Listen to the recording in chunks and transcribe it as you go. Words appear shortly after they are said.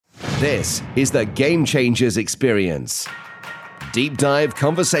This is the Game Changers Experience. Deep dive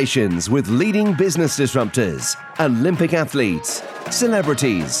conversations with leading business disruptors, Olympic athletes,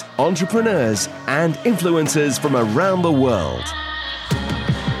 celebrities, entrepreneurs, and influencers from around the world.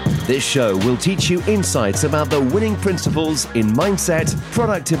 This show will teach you insights about the winning principles in mindset,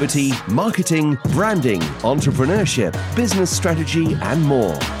 productivity, marketing, branding, entrepreneurship, business strategy, and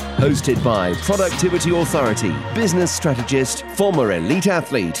more. Hosted by Productivity Authority, business strategist, former elite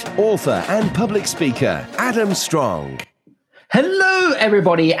athlete, author, and public speaker, Adam Strong. Hello,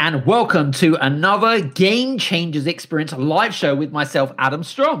 everybody, and welcome to another Game Changers Experience live show with myself, Adam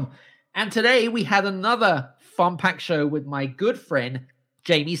Strong. And today we had another fun-packed show with my good friend,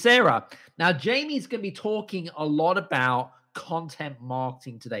 Jamie Sarah. Now, Jamie's going to be talking a lot about content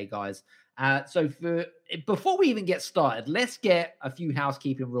marketing today, guys. Before we even get started, let's get a few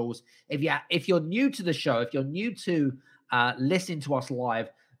housekeeping rules. If you're new to the show, if you're new to listening to us live,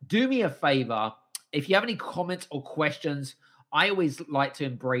 do me a favor. If you have any comments or questions, I always like to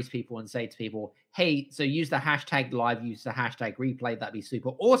embrace people and say to people, hey, so use the hashtag live, use the hashtag replay. That'd be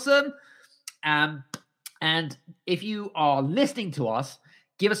super awesome. And if you are listening to us,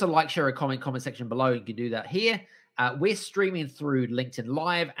 give us a like, share, a comment section below. You can do that here. We're streaming through LinkedIn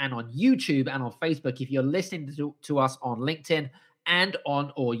Live and on YouTube and on Facebook. If you're listening to us on LinkedIn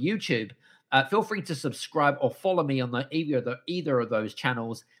or YouTube, feel free to subscribe or follow me on either of those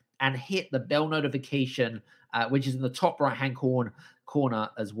channels and hit the bell notification, which is in the top right-hand corner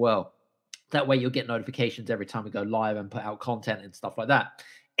as well. That way you'll get notifications every time we go live and put out content and stuff like that.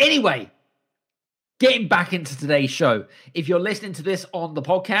 Anyway, getting back into today's show. If you're listening to this on the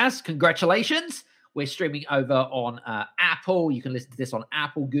podcast, congratulations. We're streaming over on Apple. You can listen to this on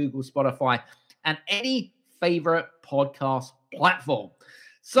Apple, Google, Spotify, and any favorite podcast platform.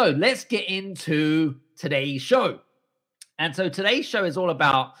 So let's get into today's show. And so today's show is all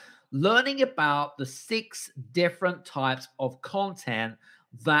about learning about the 6 different types of content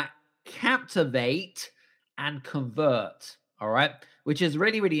that captivate and convert. All right. Which is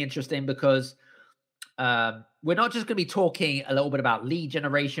really, really interesting because we're not just going to be talking a little bit about lead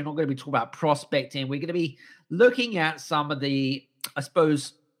generation. We're going to be talking about prospecting. We're going to be looking at some of the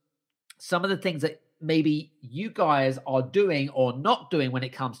things that maybe you guys are doing or not doing when it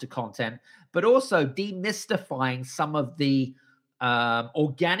comes to content, but also demystifying some of the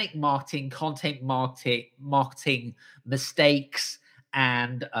organic marketing, content marketing mistakes,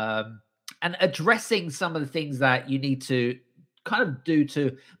 and addressing some of the things that you need to kind of do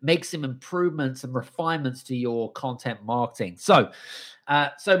to make some improvements and refinements to your content marketing. So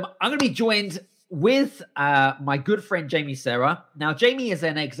I'm going to be joined with my good friend, Jamie Sarah. Now, Jamie is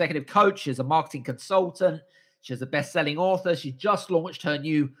an executive coach. She's a marketing consultant. She's a best-selling author. She just launched her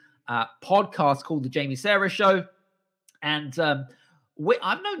new podcast called The Jamie Sarah Show. And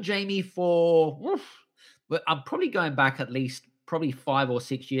I've known Jamie I'm probably going back at least probably 5 or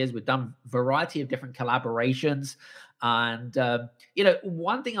 6 years. We've done a variety of different collaborations. And,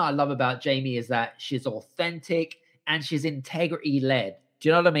 one thing I love about Jamie is that she's authentic and she's integrity-led. Do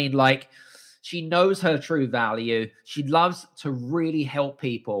you know what I mean? Like, she knows her true value. She loves to really help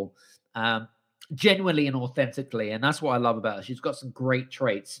people genuinely and authentically. And that's what I love about her. She's got some great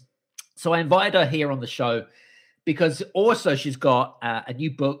traits. So I invited her here on the show because also she's got a new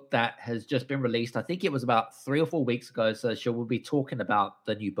book that has just been released. I think it was about 3 or 4 weeks ago. So she will be talking about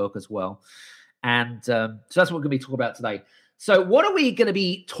the new book as well. And so that's what we're going to be talking about today. So what are we going to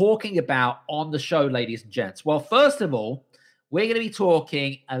be talking about on the show, ladies and gents? Well, first of all, we're going to be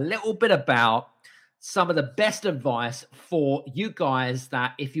talking a little bit about some of the best advice for you guys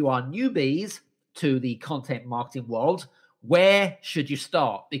that if you are newbies to the content marketing world, where should you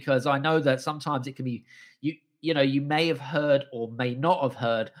start? Because I know that sometimes it can be, you may have heard or may not have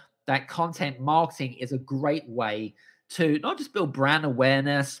heard that content marketing is a great way to not just build brand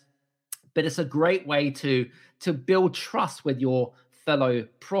awareness, but it's a great way to build trust with your fellow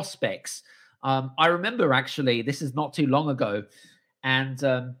prospects. I remember actually, this is not too long ago, and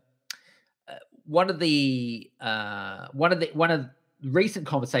one of the recent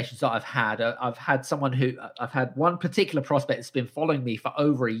conversations that I've had one particular prospect that's been following me for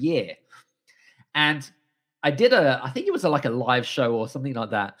over a year, and I think it was like a live show or something like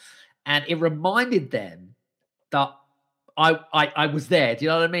that, and it reminded them that I was there. Do you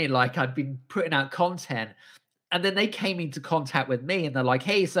know what I mean? Like, I'd been putting out content, and then they came into contact with me and they're like,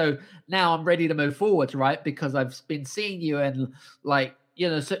 hey, so now I'm ready to move forward, right? Because I've been seeing you, and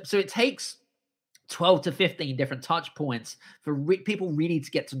so it takes 12 to 15 different touch points for people really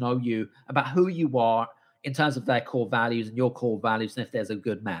to get to know you about who you are, in terms of their core values and your core values, and if there's a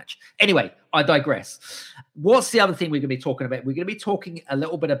good match. Anyway, I digress. What's the other thing we're going to be talking about? We're going to be talking a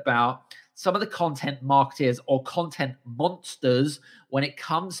little bit about some of the content marketers or content monsters when it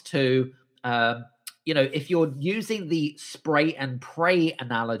comes to, if you're using the spray and pray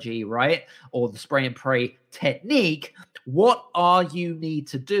analogy, right? Or the spray and pray technique, what are you need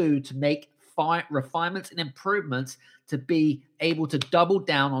to do to make refinements and improvements to be able to double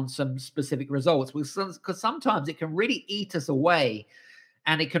down on some specific results? Because sometimes it can really eat us away,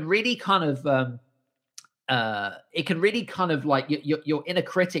 and it can really kind of like your inner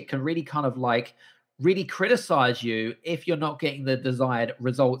critic can really kind of like really criticize you if you're not getting the desired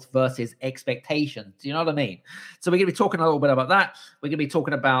results versus expectations. Do you know what I mean? So we're going to be talking a little bit about that. We're going to be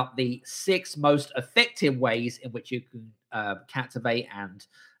talking about the 6 most effective ways in which you can captivate and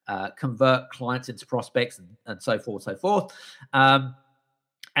convert clients into prospects and so forth. And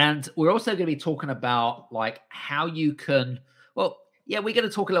we're also going to be talking about like how you can, we're going to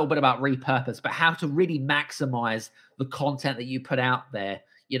talk a little bit about repurpose, but how to really maximize the content that you put out there.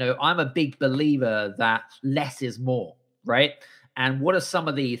 I'm a big believer that less is more, right? And what are some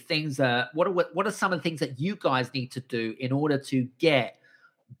of the things what are some of the things that you guys need to do in order to get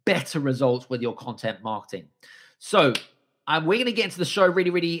better results with your content marketing? So we're going to get into the show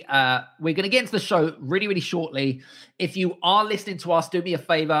really shortly. If you are listening to us, do me a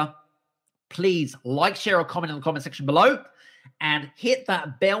favor, please like, share, or comment in the comment section below, and hit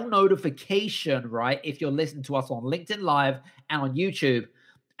that bell notification, right? If you're listening to us on LinkedIn Live and on YouTube.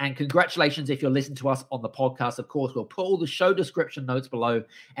 And congratulations if you're listening to us on the podcast. Of course, we'll put all the show description notes below,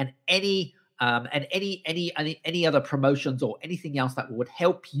 and any other promotions or anything else that would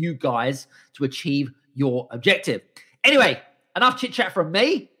help you guys to achieve your objective. Anyway, enough chit chat from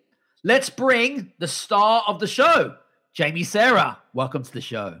me. Let's bring the star of the show, Jamie Sarah. Welcome to the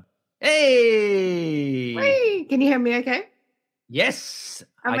show. Hey. Hey, can you hear me okay? Yes.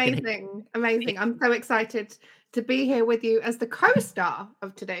 Amazing. I'm so excited to be here with you as the co-star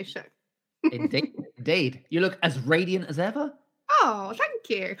of today's show. Indeed. You look as radiant as ever. Oh, thank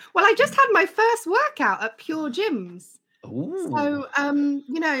you. Well, I just had my first workout at Pure Gyms. Ooh. So, I've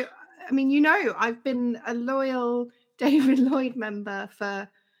been a loyal David Lloyd member for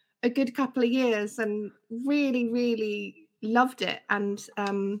a good couple of years and really, really loved it. And,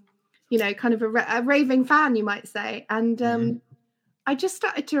 kind of a raving fan, you might say. And I just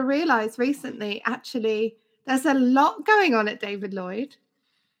started to realize recently, actually, there's a lot going on at David Lloyd.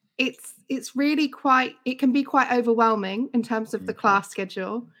 It's really it can be quite overwhelming in terms of the class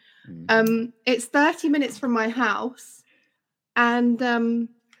schedule. It's 30 minutes from my house. And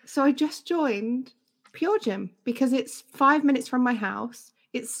so I just joined Pure Gym because it's 5 minutes from my house.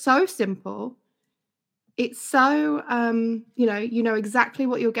 It's so simple. It's so, you know exactly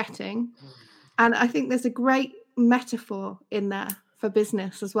what you're getting. And I think there's a great metaphor in there for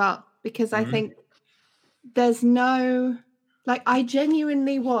business as well, because I think there's I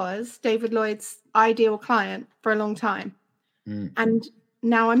genuinely was David Lloyd's ideal client for a long time. And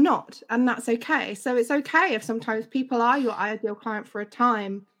now I'm not, and that's okay. So it's okay if sometimes people are your ideal client for a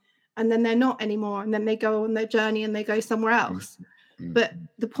time and then they're not anymore, and then they go on their journey and they go somewhere else. But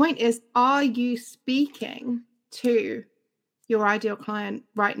the point is, are you speaking to your ideal client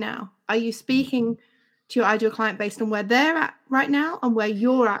right now? Are you speaking to your ideal client based on where they're at right now and where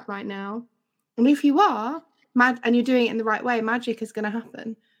you're at right now? And if you are, and you're doing it in the right way, magic is going to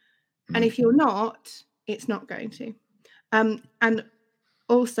happen. And if you're not, it's not going to. And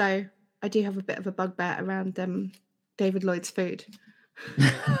also, I do have a bit of a bugbear around David Lloyd's food.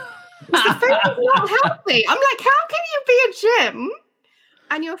 The food is not healthy. I'm like, how can you be a gym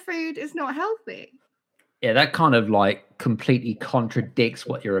and your food is not healthy? Yeah, that kind of like completely contradicts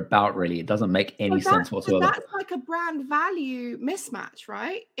what you're about, really. It doesn't make any sense whatsoever. That's like a brand value mismatch,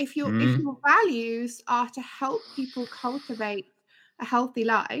 right? If your values are to help people cultivate a healthy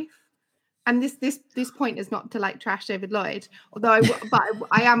life, and this point is not to like trash David Lloyd, although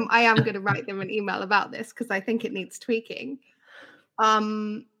I am going to write them an email about this because I think it needs tweaking.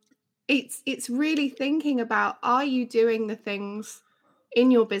 It's really thinking about, are you doing the things in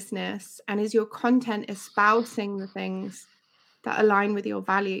your business, and is your content espousing the things that align with your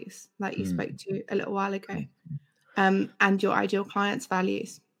values, like you spoke to a little while ago, and your ideal clients'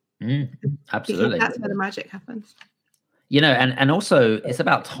 values? Absolutely. Because that's where the magic happens. And also it's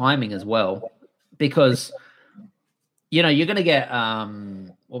about timing as well, because, you're going to get,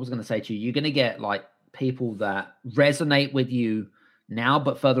 what was I going to say to you? You're going to get like people that resonate with you now,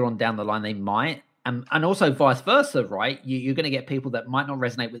 but further on down the line, they might. And also vice versa, right? You're going to get people that might not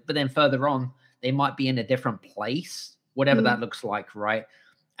resonate with, but then further on, they might be in a different place, whatever that looks like, right?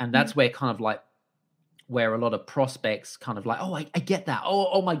 And that's where kind of like where a lot of prospects kind of like, oh, I get that.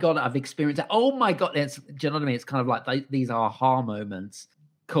 Oh my God, I've experienced that. Oh my God. Do you know what I mean? It's kind of like these are aha moments.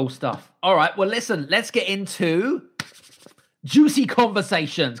 Cool stuff. All right. Well, listen, let's get into juicy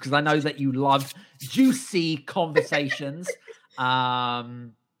conversations, because I know that you love juicy conversations.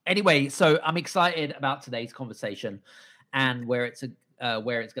 Anyway, so I'm excited about today's conversation and where it's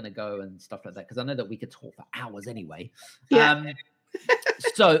going to go and stuff like that, because I know that we could talk for hours anyway. Yeah.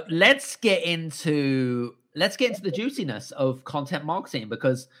 So let's get into the juiciness of content marketing,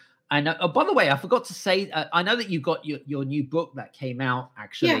 because I know. Oh, by the way, I forgot to say, I know that you got your new book that came out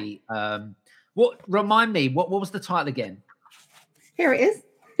actually. Yeah. Remind me, what was the title again? Here it is.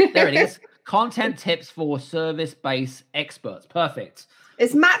 There it is. Content tips for service-based experts. Perfect.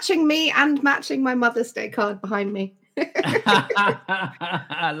 It's matching me and matching my Mother's Day card behind me.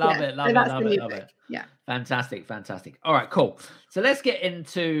 I love it. Love it. Yeah. Fantastic. All right, cool. So let's get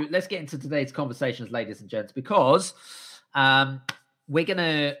into today's conversations, ladies and gents, because we're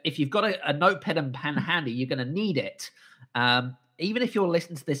gonna, if you've got a notepad and pen handy, you're gonna need it. Even if you're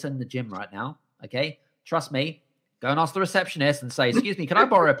listening to this in the gym right now, okay, trust me. Go and ask the receptionist and say, excuse me, can I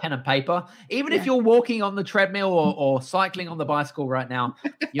borrow a pen and paper? Even if you're walking on the treadmill or cycling on the bicycle right now,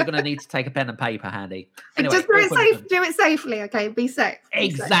 you're going to need to take a pen and paper handy. Anyway, just do it safely, okay? Be safe.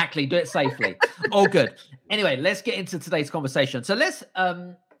 Exactly. Do it safely. All good. Anyway, let's get into today's conversation. So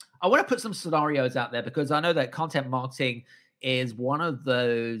I want to put some scenarios out there, because I know that content marketing is one of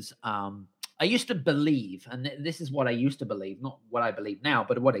those, I used to believe, and this is what I used to believe, not what I believe now,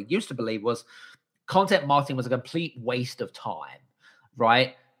 but what I used to believe was, content marketing was a complete waste of time,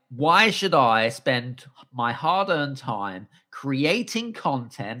 right? Why should I spend my hard-earned time creating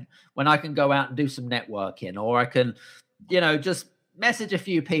content when I can go out and do some networking, or I can, just message a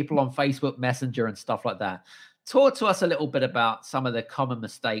few people on Facebook Messenger and stuff like that? Talk to us a little bit about some of the common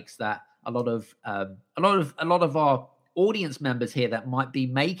mistakes that a lot of our audience members here that might be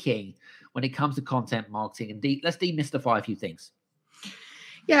making when it comes to content marketing, and let's demystify a few things.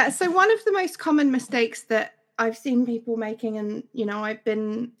 Yeah, so one of the most common mistakes that I've seen people making, and I've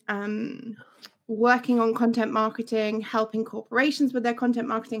been working on content marketing, helping corporations with their content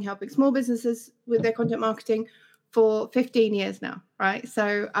marketing, helping small businesses with their content marketing for 15 years now, right?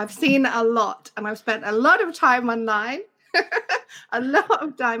 So I've seen a lot, and I've spent a lot of time online, And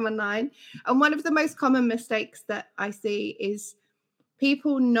one of the most common mistakes that I see is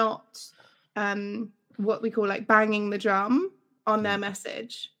people not what we call like banging the drum on their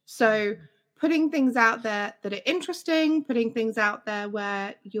message. So putting things out there that are interesting, putting things out there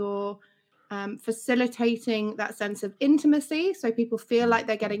where you're facilitating that sense of intimacy. So people feel like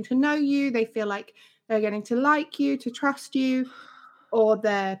they're getting to know you. They feel like they're getting to like you, to trust you, or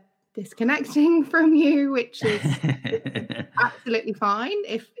they're disconnecting from you, which is absolutely fine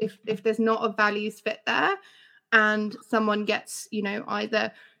if there's not a values fit there, and someone gets,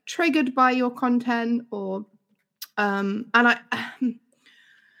 either triggered by your content or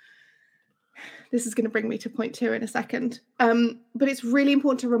this is going to bring me to point 2 in a second. But it's really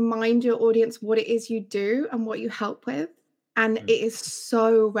important to remind your audience what it is you do and what you help with. And it is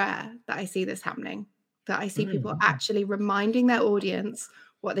so rare that I see this happening, that I see people actually reminding their audience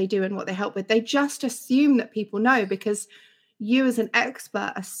what they do and what they help with. They just assume that people know, because you as an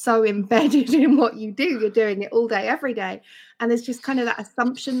expert are so embedded in what you do. You're doing it all day, every day. And there's just kind of that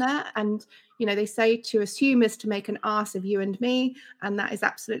assumption there. And, they say to assume is to make an ass of you and me. And that is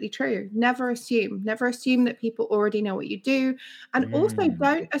absolutely true. Never assume that people already know what you do. And also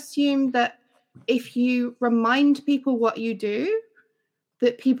don't assume that if you remind people what you do,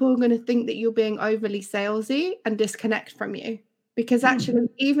 that people are going to think that you're being overly salesy and disconnect from you. Because actually,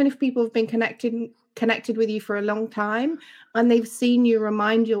 even if people have been connected with you for a long time and they've seen you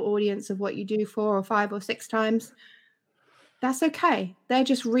remind your audience of what you do 4 or 5 or 6 times, that's okay. They're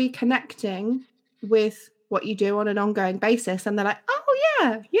just reconnecting with what you do on an ongoing basis. And they're like,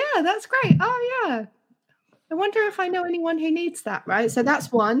 oh, yeah, that's great. Oh, yeah. I wonder if I know anyone who needs that, right? So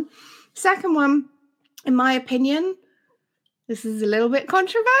that's one. Second one, in my opinion, this is a little bit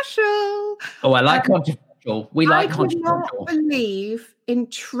controversial. Oh, I like controversial. We like controversial. I do not believe in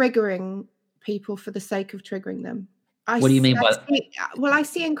triggering people for the sake of triggering them. What do you mean by that? Well, I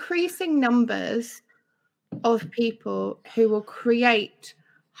see increasing numbers of people who will create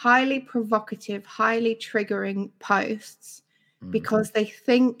highly provocative, highly triggering posts because they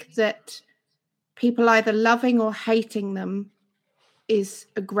think that people either loving or hating them is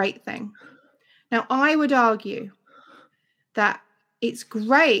a great thing. Now, I would argue that it's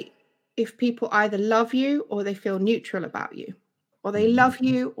great if people either love you or they feel neutral about you. or they love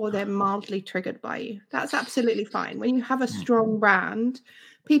you, or they're mildly triggered by you. That's absolutely fine. When you have a strong brand,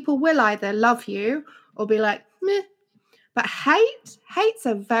 people will either love you or be like, meh. But hate's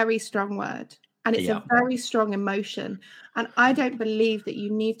a very strong word, and it's a very strong emotion. And I don't believe that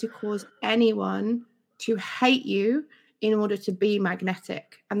you need to cause anyone to hate you in order to be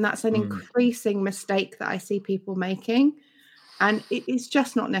magnetic. And that's an increasing mistake that I see people making. And it's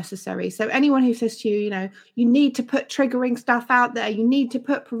just not necessary. So anyone who says to you, you need to put triggering stuff out there, you need to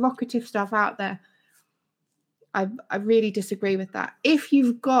put provocative stuff out there, I really disagree with that. If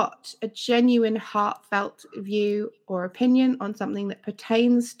you've got a genuine, heartfelt view or opinion on something that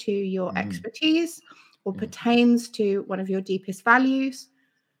pertains to your expertise or pertains to one of your deepest values,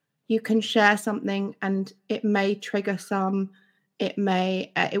 you can share something, and it may trigger some. It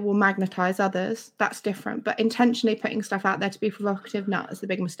will magnetize others. That's different. But intentionally putting stuff out there to be provocative, no, it's a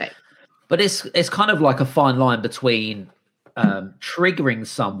big mistake. But it's kind of like a fine line between triggering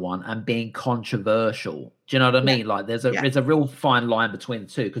someone and being controversial. Do you know what I mean? Like there's a real fine line between the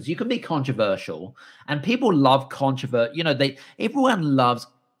two, because you can be controversial, and people love everyone loves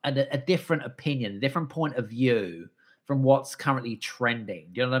a different opinion, a different point of view from what's currently trending.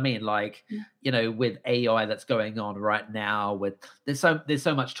 Do you know what I mean? Like, with AI that's going on right now, there's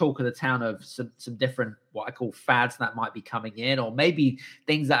so much talk of the town of some different, what I call fads that might be coming in, or maybe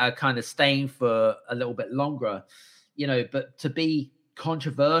things that are kind of staying for a little bit longer. But to be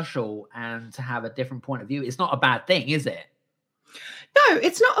controversial and to have a different point of view, it's not a bad thing, is it? No,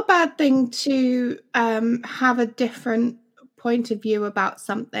 it's not a bad thing to have a different point of view about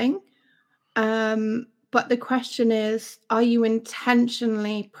something. But the question is, are you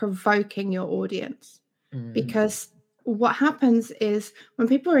intentionally provoking your audience? Because what happens is when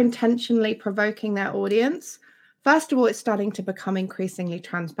people are intentionally provoking their audience, first of all, it's starting to become increasingly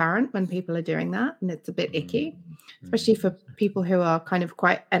transparent when people are doing that. And it's a bit icky, especially for people who are kind of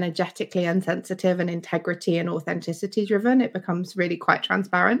quite energetically insensitive and integrity and authenticity driven. It becomes really quite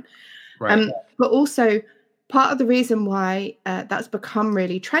transparent. Right. But also, part of the reason why that's become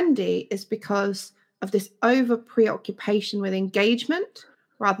really trendy is because of this over preoccupation with engagement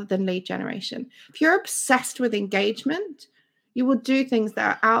rather than lead generation. If you're obsessed with engagement, you will do things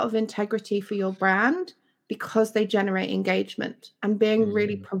that are out of integrity for your brand because they generate engagement. And being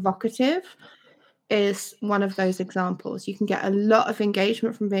really provocative is one of those examples. You can get a lot of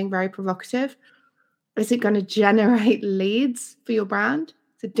engagement from being very provocative. Is it going to generate leads for your brand?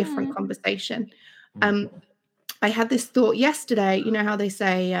 It's a different conversation. I had this thought yesterday. You know how they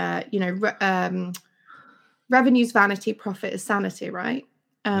say, revenue's vanity, profit is sanity, right?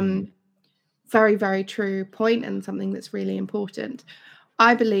 Very, very true point, and something that's really important.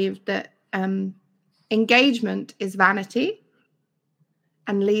 I believe that engagement is vanity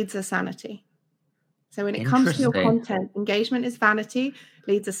and leads are sanity. So when it comes to your content, engagement is vanity,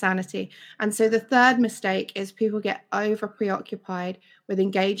 leads are sanity. And so the third mistake is people get over preoccupied with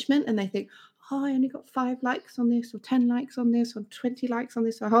engagement, and they think, oh, I only got 5 likes on this, or 10 likes on this, or 20 likes on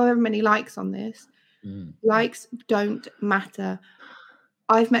this, or however many likes on this. Likes don't matter.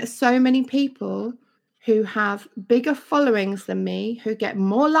 I've met so many people who have bigger followings than me, who get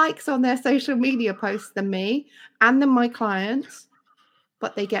more likes on their social media posts than me and than my clients,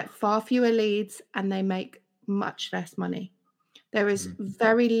 but they get far fewer leads and they make much less money. There is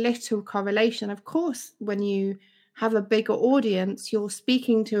very little correlation. Of course, when you have a bigger audience, you're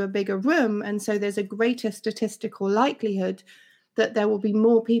speaking to a bigger room, and so there's a greater statistical likelihood that there will be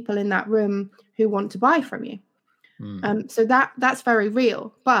more people in that room who want to buy from you. So that's very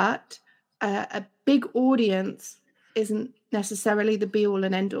real. But a big audience isn't necessarily the be all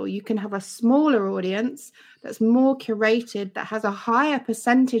and end all. You can have a smaller audience that's more curated, that has a higher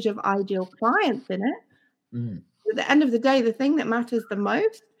percentage of ideal clients in it. At the end of the day, the thing that matters the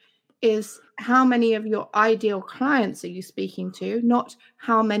most is how many of your ideal clients are you speaking to, not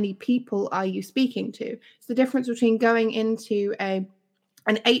how many people are you speaking to. It's the difference between going into an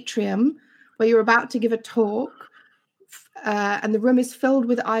atrium where you're about to give a talk, and the room is filled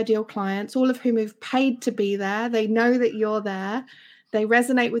with ideal clients, all of whom have paid to be there. They know that you're there. They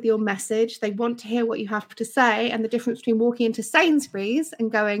resonate with your message. They want to hear what you have to say. And the difference between walking into Sainsbury's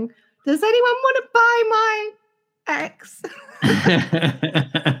and going, does anyone want to buy my X?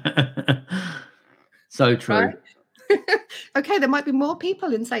 So true. Right? Okay, there might be more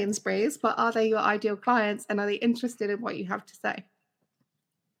people in Sainsbury's, but are they your ideal clients, and are they interested in what you have to say?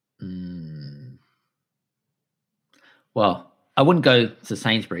 Well, I wouldn't go to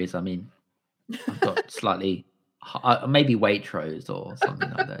Sainsbury's. I mean, I've got slightly maybe Waitrose or something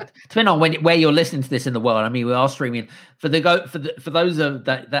like that. Depending on where you're listening to this in the world. I mean, we are streaming for those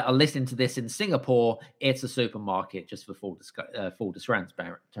that are listening to this in Singapore. It's a supermarket, just for full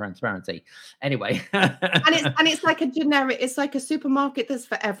transparency. Anyway, and it's like a generic. It's like a supermarket that's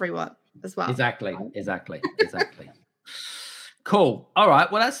for everyone as well. Exactly. Cool. All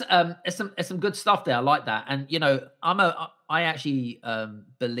right. Well, that's it's some good stuff there. I like that. And I actually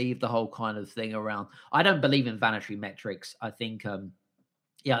believe the whole kind of thing around. I don't believe in vanity metrics. I think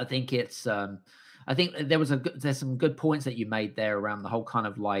I think it's I think there's some good points that you made there around the whole kind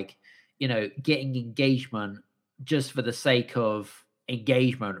of like, getting engagement just for the sake of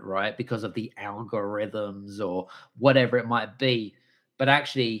engagement, right? Because of the algorithms or whatever it might be. But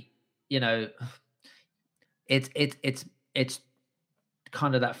actually, it's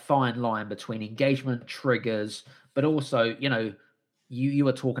kind of that fine line between engagement triggers, but also, you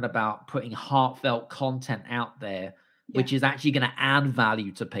were talking about putting heartfelt content out there, which is actually going to add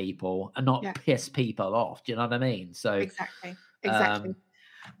value to people and not piss people off. Do you know what I mean? So exactly.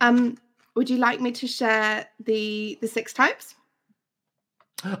 Would you like me to share the 6 types?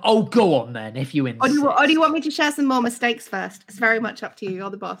 Oh, go on then, if you insist. Or do you want me to share some more mistakes first? It's very much up to you. You're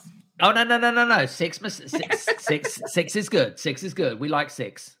the boss. Oh, no. Six is good. 6 is good. We like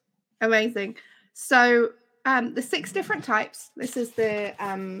 6. Amazing. So the 6 different types. This is the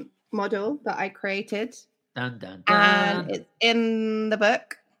model that I created. Dun, dun, dun. And it's in the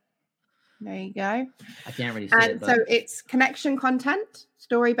book. There you go. I can't really see it. And so it's connection content,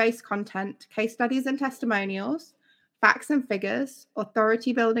 story-based content, case studies and testimonials, facts and figures,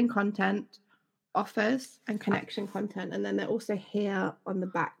 authority building content, offers, and connection content. And then they're also here on the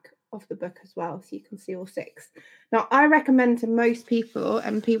back of the book as well, so you can see all 6. Now, I recommend to most people,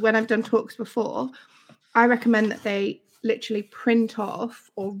 and when I've done talks before, I recommend that they literally print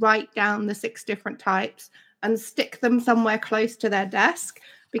off or write down the 6 different types and stick them somewhere close to their desk,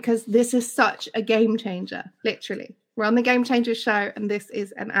 because this is such a game changer. Literally, we're on the Game Changers show, and this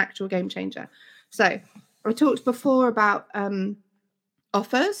is an actual game changer. So I talked before about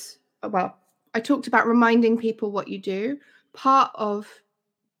offers. Well, I talked about reminding people what you do. Part of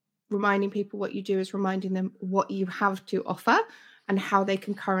reminding people what you do is reminding them what you have to offer and how they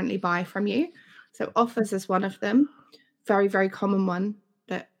can currently buy from you. So offers is one of them. Very, very common one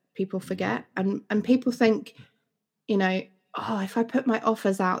that people forget. And people think, if I put my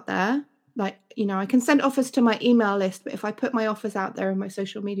offers out there, like, I can send offers to my email list, but if I put my offers out there in my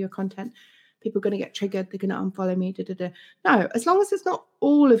social media content, people are going to get triggered. They're going to unfollow me. No, as long as it's not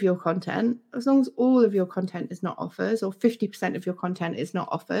all of your content, as long as all of your content is not offers, or 50% of your content is not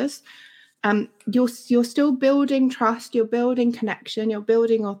offers, you're still building trust, you're building connection, you're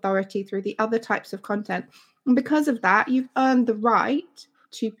building authority through the other types of content. And because of that, you've earned the right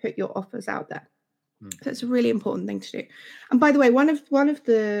to put your offers out there. So it's a really important thing to do. And by the way, one of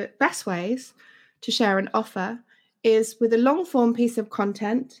the best ways to share an offer is with a long form piece of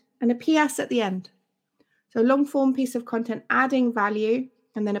content and a PS at the end. So a long form piece of content adding value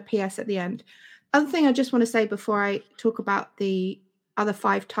and then a PS at the end. Other thing I just want to say before I talk about the other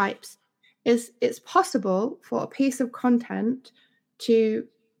 5 types is it's possible for a piece of content to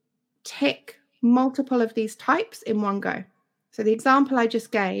tick multiple of these types in one go. So the example I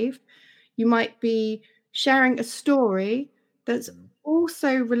just gave, you might be sharing a story that's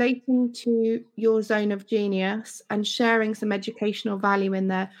also relating to your zone of genius and sharing some educational value in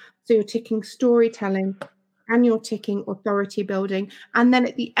there. So you're ticking storytelling and you're ticking authority building. And then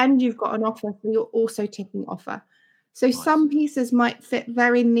at the end, you've got an offer, so you're also ticking offer. So some pieces might fit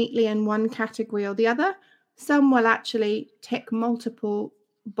very neatly in one category or the other. Some will actually tick multiple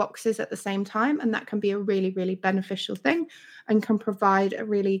boxes at the same time, and that can be a really, really beneficial thing and can provide a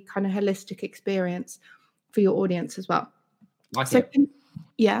really kind of holistic experience for your audience as well.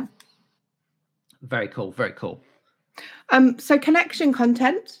 Yeah. Very cool. So connection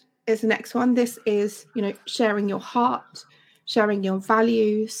content is the next one. This is, sharing your heart, sharing your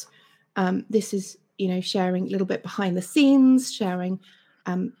values. This is, sharing a little bit behind the scenes, sharing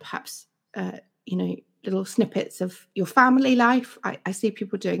perhaps, little snippets of your family life. I see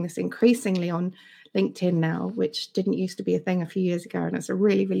people doing this increasingly on LinkedIn now, which didn't used to be a thing a few years ago. And it's a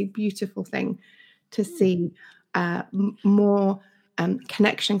really, really beautiful thing to see more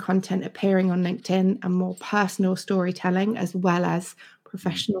connection content appearing on LinkedIn and more personal storytelling as well as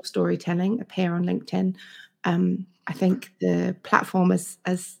professional storytelling appear on LinkedIn. I think the platform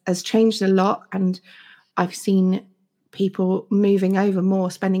has changed a lot, and I've seen people moving over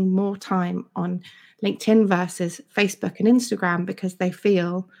more, spending more time on LinkedIn versus Facebook and Instagram because they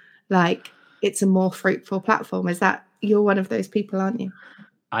feel like it's a more fruitful platform. You're one of those people, aren't you?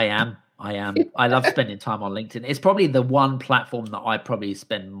 I am. I am. I love spending time on LinkedIn. It's probably the one platform that I probably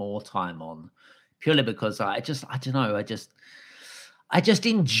spend more time on, purely because I don't know. I just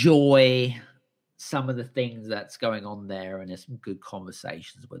enjoy some of the things that's going on there, and there's some good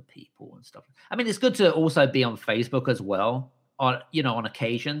conversations with people and stuff. I mean, it's good to also be on Facebook as well, on on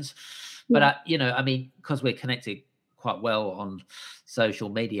occasions. But I mean, because we're connected quite well on social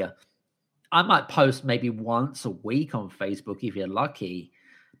media, I might post maybe once a week on Facebook if you're lucky.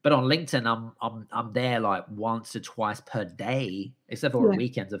 But on LinkedIn, I'm there like once or twice per day, except for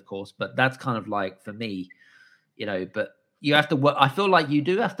weekends, of course. But that's kind of like for me, But you have to work. I feel like you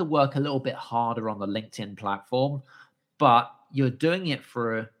do have to work a little bit harder on the LinkedIn platform, but you're doing it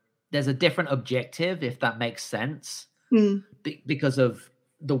there's a different objective, if that makes sense, because of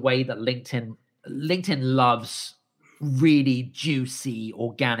the way that LinkedIn loves really juicy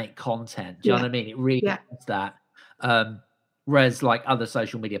organic content. Do you know what I mean? It really does that. Whereas like other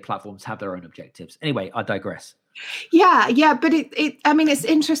social media platforms have their own objectives. Anyway, I digress. Yeah, but I mean, it's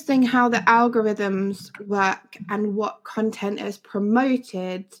interesting how the algorithms work and what content is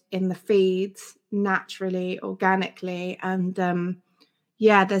promoted in the feeds naturally, organically. And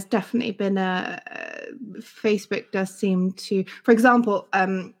there's definitely been Facebook does seem to, for example,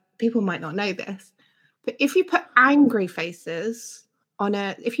 people might not know this, but if you put angry faces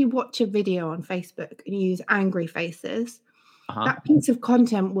if you watch a video on Facebook and you use angry faces, that piece of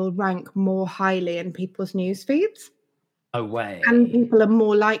content will rank more highly in people's news feeds. No way. And people are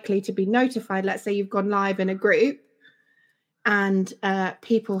more likely to be notified. Let's say you've gone live in a group and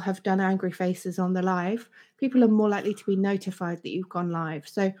people have done angry faces on the live. People are more likely to be notified that you've gone live.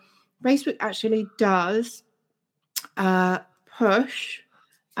 So Facebook actually does push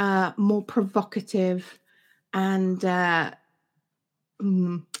more provocative and I'm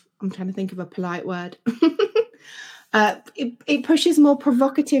trying to think of a polite word. It pushes more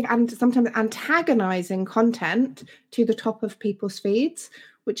provocative and sometimes antagonizing content to the top of people's feeds,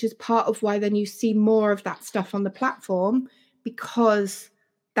 which is part of why then you see more of that stuff on the platform, because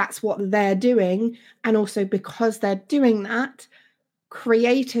that's what they're doing. And also because they're doing that,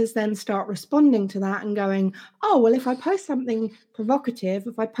 creators then start responding to that and going, oh, well, if I post something provocative,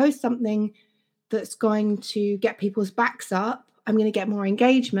 if I post something that's going to get people's backs up, I'm going to get more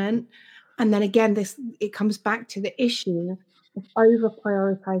engagement. And then again, it comes back to the issue of over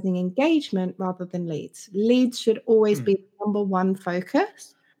prioritizing engagement rather than leads. Leads should always be the number one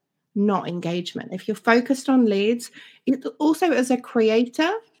focus, not engagement. If you're focused on leads, it also as a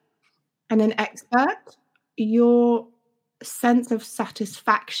creator and an expert, your sense of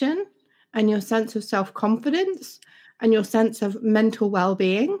satisfaction and your sense of self-confidence and your sense of mental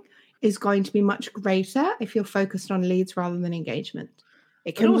well-being is going to be much greater if you're focused on leads rather than engagement.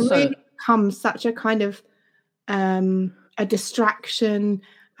 It can really become such a kind of a distraction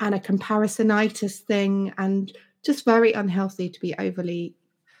and a comparisonitis thing, and just very unhealthy to be overly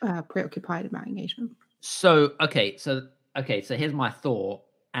preoccupied about engagement. So here's my thought,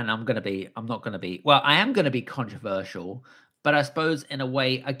 and I am going to be controversial, but I suppose in a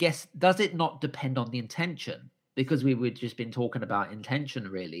way, I guess, does it not depend on the intention? Because we would just been talking about intention,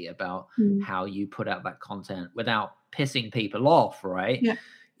 really, about how you put out that content without pissing people off, right? Yeah.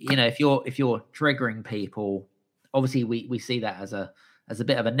 If you're triggering people, obviously we see that as a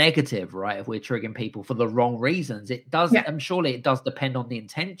bit of a negative, right? If we're triggering people for the wrong reasons, it does. I'm surely it does depend on the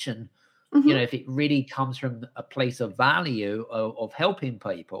intention. If it really comes from a place of value of helping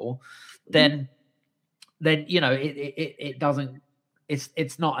people, then it doesn't.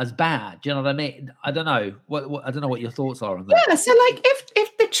 It's not as bad. Do you know what I mean? I don't know what I don't know what your thoughts are on that. Yeah, so like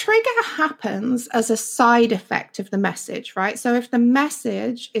if the trigger happens as a side effect of the message, right? So if the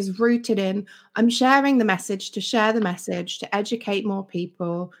message is rooted in, I'm sharing the message to share the message, to educate more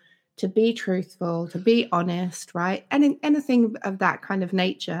people, to be truthful, to be honest, right? And anything of that kind of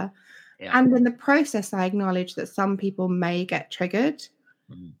nature. Yeah. And in the process, I acknowledge that some people may get triggered,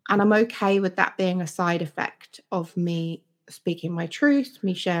 and I'm okay with that being a side effect of me speaking my truth,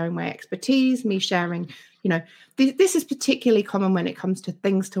 me sharing my expertise, me sharing, this is particularly common when it comes to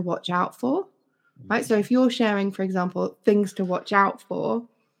things to watch out for, right? So if you're sharing, for example, things to watch out for,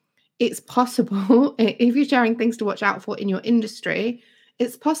 it's possible, if you're sharing things to watch out for in your industry,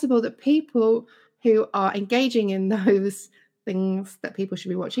 it's possible that people who are engaging in those things that people should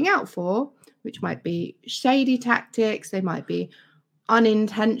be watching out for, which might be shady tactics, they might be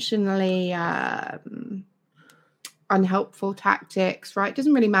unintentionally unhelpful tactics, right? It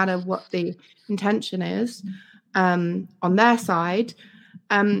doesn't really matter what the intention is on their side.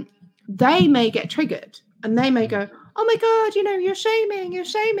 They may get triggered and they may go, oh my God, you're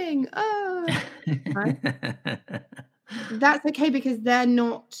shaming. Oh, right? that's okay, because they're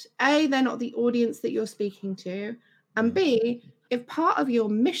not the audience that you're speaking to, and B, if part of your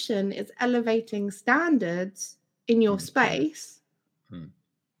mission is elevating standards in your space,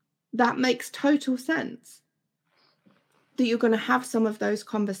 that makes total sense that you're going to have some of those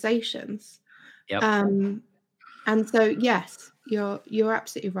conversations. Yep. And so, yes, you're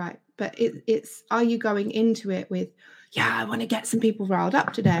absolutely right. But it's are you going into it with, I want to get some people riled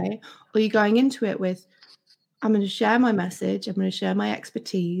up today, or are you going into it with, I'm going to share my message, I'm going to share my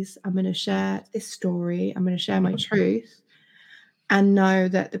expertise, I'm going to share this story, I'm going to share my truth, and know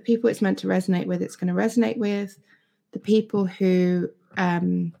that the people it's meant to resonate with, it's going to resonate with. The people who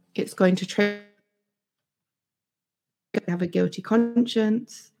it's going to trigger have a guilty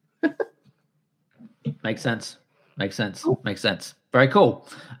conscience. Makes sense. Very cool.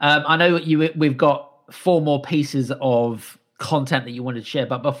 I know we've got 4 more pieces of content that you wanted to share,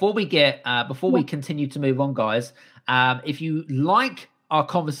 but before we continue to move on, guys, if you like our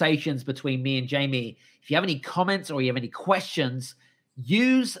conversations between me and Jamie, if you have any comments or you have any questions,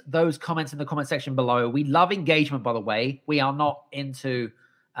 use those comments in the comment section below. We love engagement, by the way. We are not into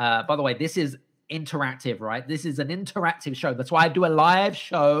by the way, this is interactive, right? This is an interactive show. That's why I do a live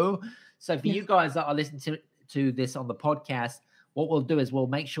show. So for you guys that are listening to this on the podcast, what we'll do is we'll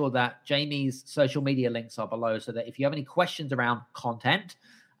make sure that Jamie's social media links are below, so that if you have any questions around content,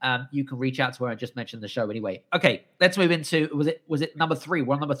 you can reach out to her and just mention the show anyway. Okay, let's move into, was it number 3?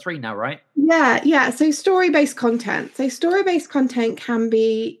 We're on number 3 now, right? Yeah. So story-based content. So story-based content can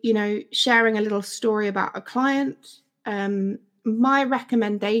be, sharing a little story about a client. My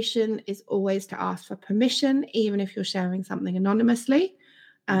recommendation is always to ask for permission, even if you're sharing something anonymously,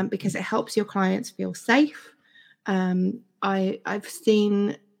 because it helps your clients feel safe. I've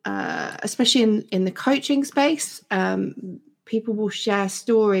seen, especially in the coaching space, people will share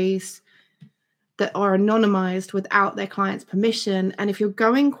stories that are anonymized without their client's permission. And if you're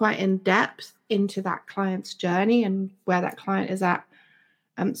going quite in depth into that client's journey and where that client is at,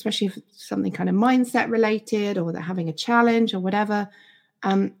 especially if it's something kind of mindset related, or they're having a challenge or whatever,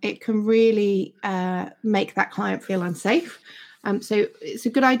 it can really make that client feel unsafe. So it's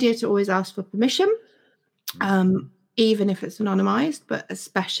a good idea to always ask for permission, even if it's anonymized, but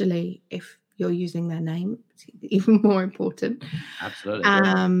especially if you're using their name, it's even more important. Absolutely.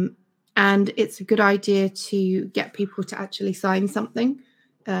 And it's a good idea to get people to actually sign something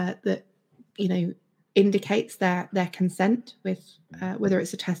that, indicates their consent with whether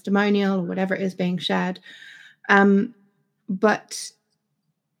it's a testimonial or whatever it is being shared. But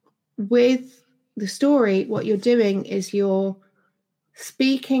with the story, what you're doing is you're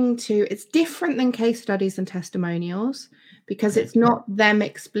speaking to, it's different than case studies and testimonials, because it's not them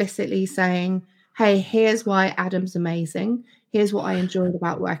explicitly saying, hey, here's why Adam's amazing. Here's what I enjoyed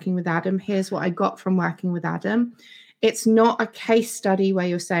about working with Adam. Here's what I got from working with Adam. It's not a case study where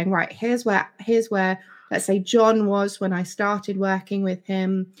you're saying, right, here's where, let's say, John was when I started working with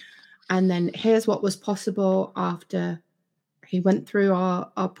him. And then here's what was possible after he went through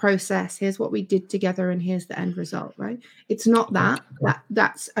our process. Here's what we did together, and here's the end result, right? It's not that.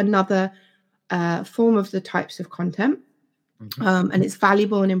 That's another form of the types of content. And it's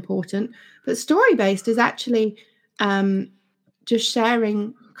valuable and important. But story-based is actually just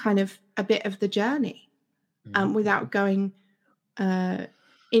sharing kind of a bit of the journey without going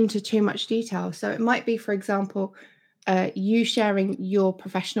into too much detail. So it might be, for example, you sharing your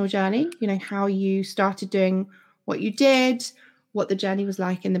professional journey, how you started doing what you did, what the journey was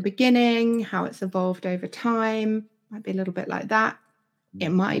like in the beginning, how it's evolved over time. Might be a little bit like that. It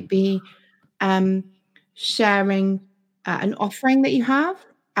might be sharing an offering that you have,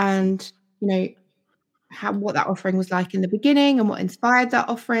 and what that offering was like in the beginning, and what inspired that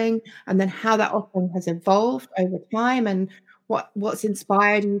offering, and then how that offering has evolved over time, and what's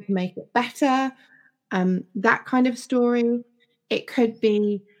inspired you to make it better. That kind of story. It could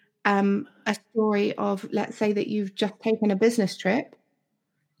be a story of, let's say that you've just taken a business trip.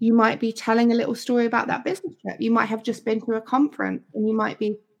 You might be telling a little story about that business trip. You might have just been to a conference, and you might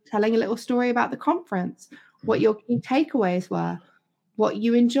be telling a little story about the conference, what your key takeaways were, what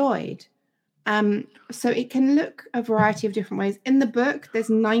you enjoyed. So it can look a variety of different ways. In the book, there's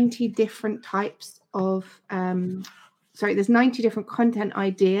 90 different types of, there's 90 different content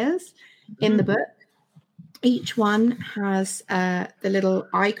ideas in the book. Each one has the little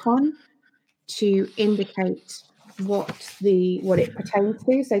icon to indicate what it pertains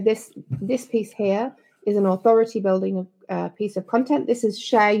to. So this piece here is an authority building piece of content. This is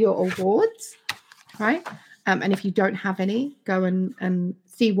share your awards, right? And if you don't have any, go and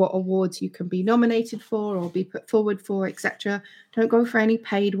see what awards you can be nominated for or be put forward for, etc. Don't go for any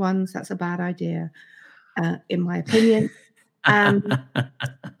paid ones. That's a bad idea. in my opinion.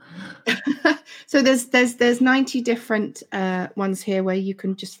 So there's 90 different ones here where you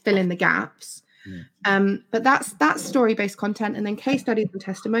can just fill in the gaps. But that's story-based content, and then case studies and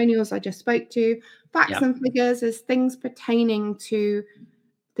testimonials I just spoke to. Facts and figures is things pertaining to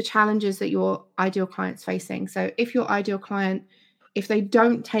the challenges that your ideal client's facing. So if your ideal client, if they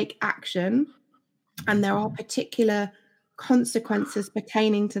don't take action and there are particular consequences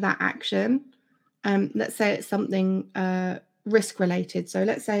pertaining to that action, let's say it's something risk related. So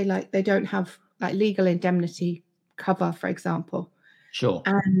let's say like they don't have like legal indemnity cover, for example. Sure.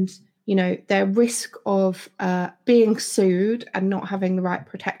 And their risk of being sued and not having the right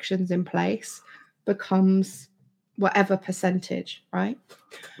protections in place becomes whatever percentage, right?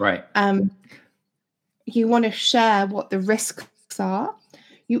 Right. You want to share what the risks are.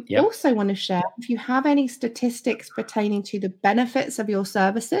 You also want to share if you have any statistics pertaining to the benefits of your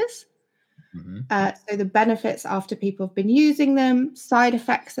services. So the benefits after people have been using them, side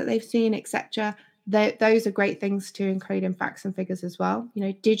effects that they've seen, etc. Those are great things to include in facts and figures as well.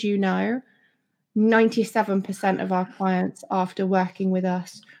 Did you know 97% of our clients after working with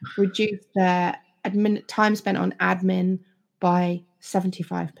us reduced their time spent on admin by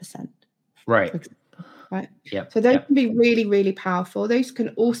 75%? Right. Right. Yep. So those can be really, really powerful. Those can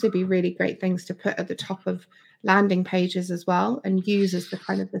also be really great things to put at the top of landing pages as well, and use as the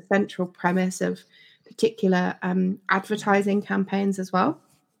kind of the central premise of particular advertising campaigns as well.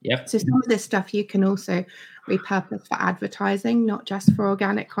 Yep. So some of this stuff you can also repurpose for advertising, not just for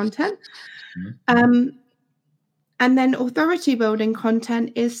organic content. And then authority building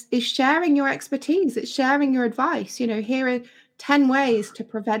content is sharing your expertise. It's sharing your advice. Here are 10 ways to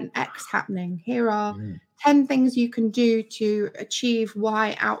prevent X happening. Here are 10 things you can do to achieve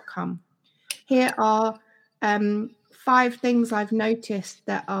Y outcome. Here are 5 things I've noticed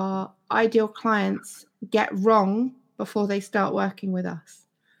that our ideal clients get wrong before they start working with us.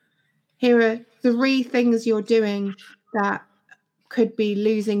 Here are 3 things you're doing that could be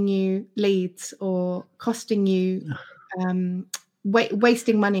losing you leads or costing you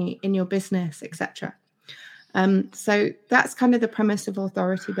wasting money in your business, etc. So that's kind of the premise of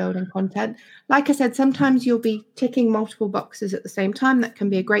authority building content. Like I said, sometimes you'll be ticking multiple boxes at the same time. That can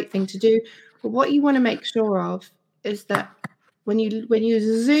be a great thing to do. But what you want to make sure of is that when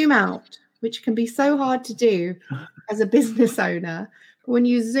you zoom out, which can be so hard to do as a business owner, but when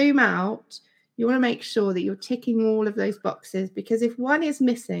you zoom out, you want to make sure that you're ticking all of those boxes, because if one is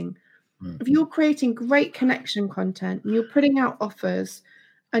missing, if you're creating great connection content and you're putting out offers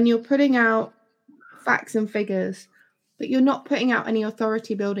and you're putting out facts and figures, but you're not putting out any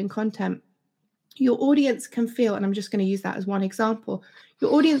authority building content, your audience can feel, and I'm just going to use that as one example,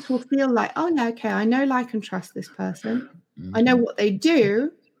 your audience will feel like, oh yeah, okay, I know, like, and trust this person. I know what they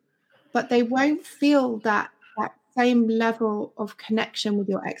do, but they won't feel that same level of connection with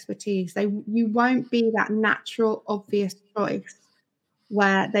your expertise. You won't be that natural, obvious choice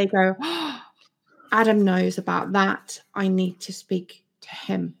where they go, oh, Adam knows about that. I need to speak to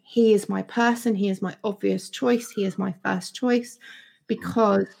him. He is my person. He is my obvious choice. He is my first choice,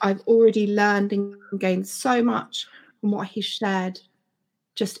 because I've already learned and gained so much from what he shared,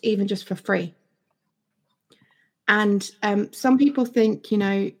 just for free. And some people think,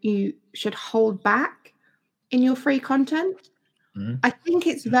 you should hold back in your free content. I think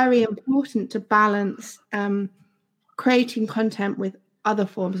it's very important to balance creating content with other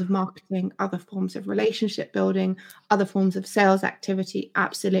forms of marketing, other forms of relationship building, other forms of sales activity.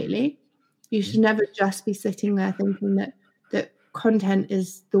 Absolutely. You should never just be sitting there thinking that content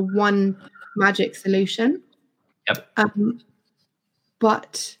is the one magic solution.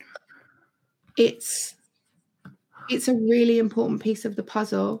 But it's a really important piece of the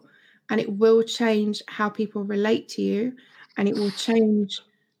puzzle, and it will change how people relate to you, and it will change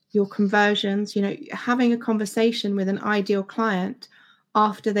your conversions. Having a conversation with an ideal client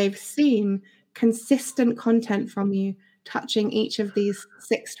after they've seen consistent content from you touching each of these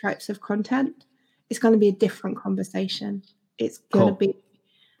 6 types of content, it's going to be a different conversation. It's going to be,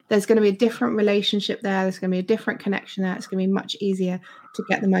 there's going to be a different relationship there. There's going to be a different connection there. It's going to be much easier to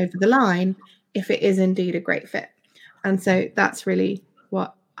get them over the line if it is indeed a great fit. And so that's really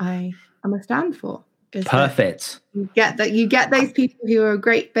what I'm a stand for. Perfect. You get those people who are a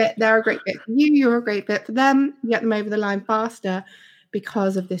great fit. They're a great fit for you. You're a great fit for them. You get them over the line faster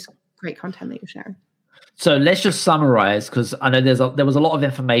because of this great content that you're sharing. So let's just summarize, because I know there was a lot of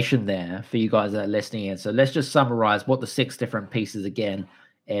information there for you guys that are listening in. So let's just summarize what the 6 different pieces again.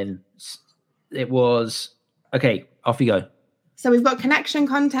 And it was, okay, off you go. So we've got connection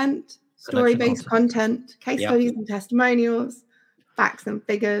content, story-based content, case studies and testimonials, facts and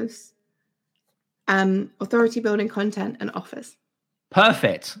figures, authority building content, and offers.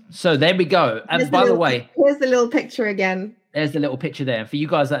 Perfect. So there we go. And by the way, here's the little picture again. There's the little picture there. And for you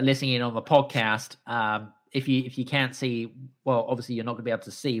guys that are listening in on the podcast, if you can't see, well, obviously you're not going to be able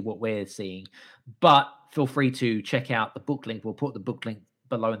to see what we're seeing, but feel free to check out the book link. We'll put the book link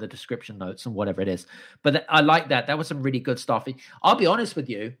below in the description notes and whatever it is. But I like that. That was some really good stuff. I'll be honest with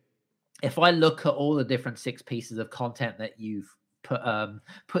you. If I look at all the different 6 pieces of content that you've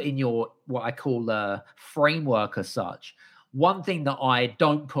put in your, what I call framework as such, one thing that I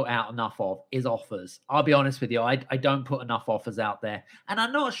don't put out enough of is offers. I'll be honest with you. I don't put enough offers out there. And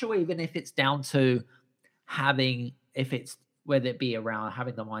I'm not sure even if it's down to whether it be around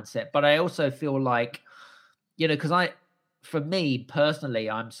having the mindset, but I also feel like, because for me personally,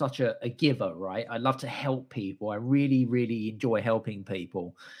 I'm such a giver, right? I love to help people. I really, really enjoy helping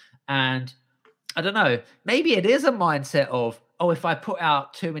people. And I don't know, maybe it is a mindset of, if I put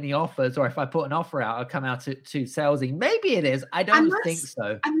out too many offers, or if I put an offer out, I'll come out too salesy. Maybe it is. I don't think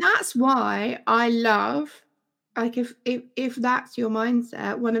so. And that's why I love, like, if that's your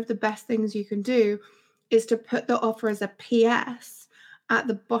mindset, one of the best things you can do is to put the offer as a PS at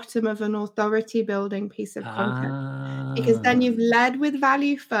the bottom of an authority building piece of content, because then you've led with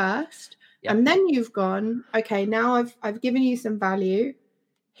value first, and then you've gone, okay, now I've given you some value.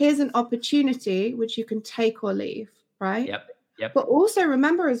 Here's an opportunity which you can take or leave, right? Yep. But also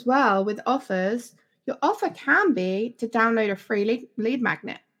remember as well, with offers, your offer can be to download a free lead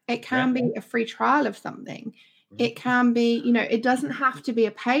magnet. It can be a free trial of something. It can be, it doesn't have to be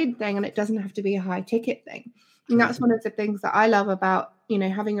a paid thing, and it doesn't have to be a high ticket thing. And that's one of the things that I love about,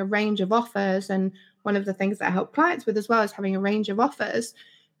 having a range of offers. And one of the things that I help clients with as well is having a range of offers,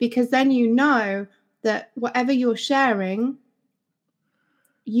 because then that whatever you're sharing,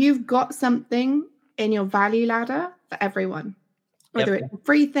 you've got something in your value ladder for everyone. Whether it's a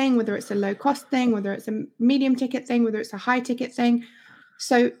free thing, whether it's a low cost thing, whether it's a medium ticket thing, whether it's a high ticket thing.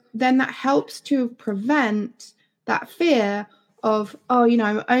 So then that helps to prevent that fear of,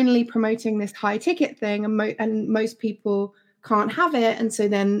 I'm only promoting this high ticket thing, and most people can't have it. And so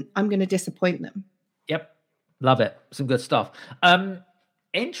then I'm going to disappoint them. Yep. Love it. Some good stuff.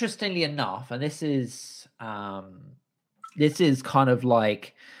 Interestingly enough, and this is kind of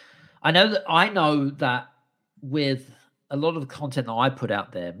like, I know that with a lot of the content that I put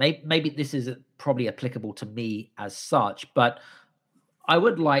out there, maybe this is probably applicable to me as such, but I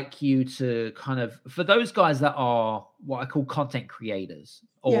would like you to kind of, for those guys that are what I call content creators,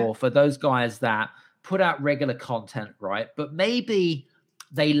 or for those guys that put out regular content, right? But maybe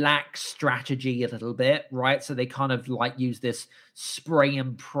they lack strategy a little bit, right? So they kind of like use this spray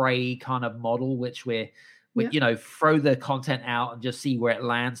and pray kind of model, which we throw the content out and just see where it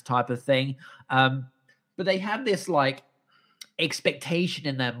lands type of thing. But they have this like expectation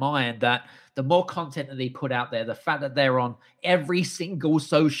in their mind that the more content that they put out there, the fact that they're on every single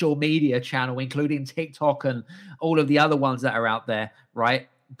social media channel, including TikTok and all of the other ones that are out there, right?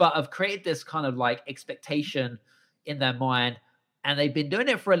 But have created this kind of like expectation in their mind, and they've been doing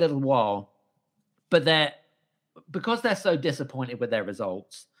it for a little while, but because they're so disappointed with their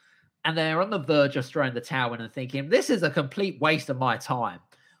results, and they're on the verge of throwing the towel in and thinking, this is a complete waste of my time.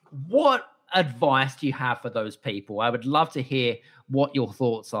 What advice do you have for those people? I would love to hear what your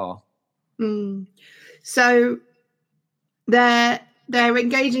thoughts are. So they're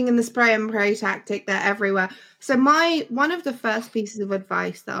engaging in the spray and pray tactic. They're everywhere. So one of the first pieces of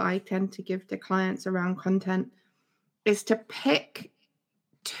advice that I tend to give to clients around content is to pick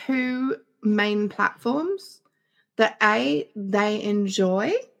 2 main platforms that A, they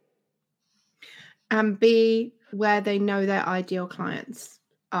enjoy, and B, where they know their ideal clients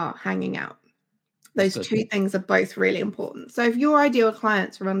are hanging out. Those 2 things are both really important. So if your ideal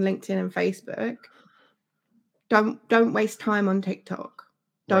clients are on LinkedIn and Facebook, don't waste time on TikTok.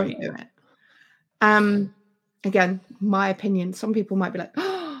 Don't do it. Again, my opinion, some people might be like,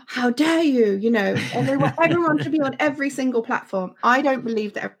 oh, how dare you? Everyone should be on every single platform. I don't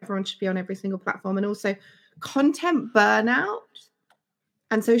believe that everyone should be on every single platform. And also, content burnout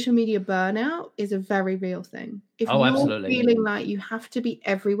and social media burnout is a very real thing. If you're absolutely feeling like you have to be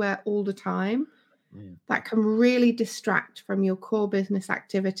everywhere all the time, that can really distract from your core business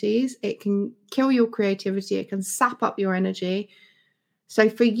activities. It can kill your creativity. It can sap up your energy. So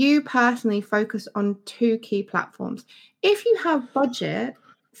for you personally, focus on 2 key platforms. If you have budget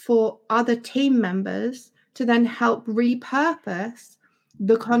for other team members to then help repurpose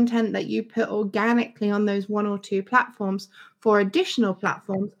the content that you put organically on those 1 or 2 platforms for additional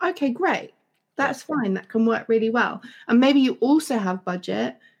platforms, okay, great. That's fine. That can work really well. And maybe you also have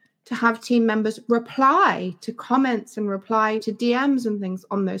budget to have team members reply to comments and reply to DMs and things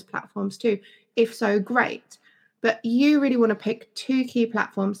on those platforms too. If so, great. But you really want to pick 2 key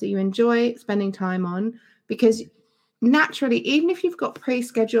platforms that you enjoy spending time on, because naturally, even if you've got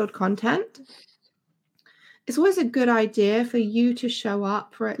pre-scheduled content, it's always a good idea for you to show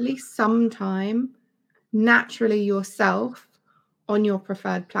up for at least some time naturally yourself on your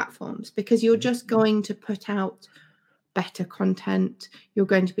preferred platforms, because you're just going to put out better content. You're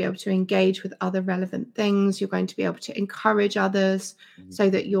going to be able to engage with other relevant things. You're going to be able to encourage others, so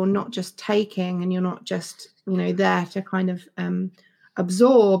that you're not just taking and you're not just, there to kind of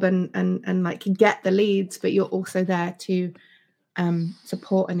absorb and like get the leads, but you're also there to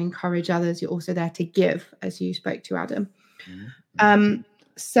support and encourage others. You're also there to give, as you spoke to, Adam.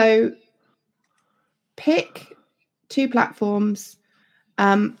 So pick 2 platforms,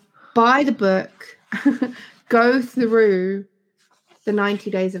 buy the book, go through the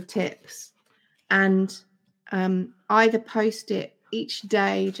 90 days of tips, and either post it each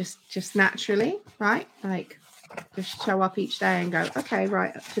day just naturally, right? Like just show up each day and go, okay,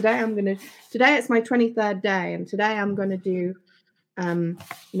 right, today it's my 23rd day, and today I'm going to do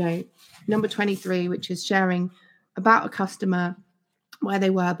number 23, which is sharing about a customer, where they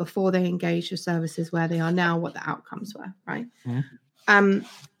were before they engaged your services, where they are now, what the outcomes were, right?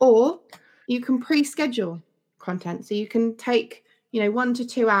 Or you can pre-schedule content. So you can take, 1 to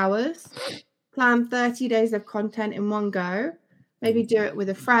 2 hours, plan 30 days of content in one go, maybe do it with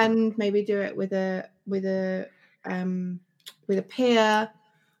a friend, maybe do it with a peer,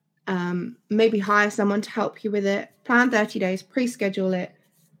 maybe hire someone to help you with it, plan 30 days, pre-schedule it,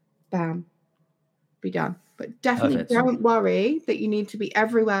 bam, be done. But definitely don't worry that you need to be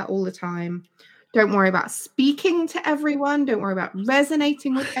everywhere all the time. Don't worry about speaking to everyone. Don't worry about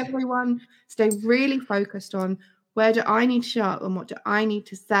resonating with everyone. Stay really focused on, where do I need to show up and what do I need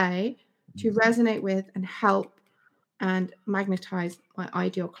to say to resonate with and help and magnetize my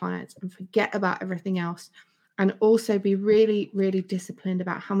ideal clients, and forget about everything else. And also be really, really disciplined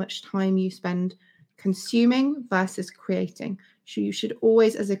about how much time you spend consuming versus creating. So you should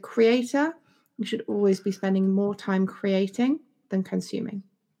always, as a creator, you should always be spending more time creating than consuming.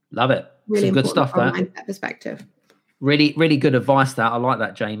 Love it. Really some good stuff from there. a mindset perspective. Really, really good advice that. I like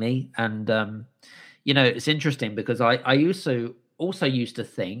that, Jamie. And it's interesting because I also used to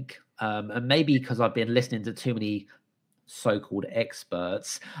think, and maybe because I've been listening to too many so-called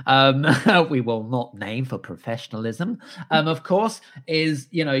experts, we will not name for professionalism, of course, is,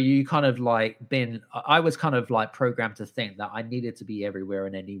 you kind of like I was kind of like programmed to think that I needed to be everywhere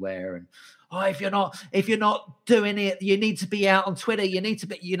and anywhere, and if you're not doing it, you need to be out on Twitter, you need to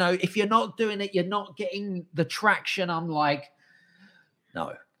be, if you're not doing it, you're not getting the traction. I'm like,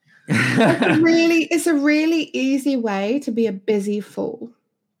 no. It's a really easy way to be a busy fool.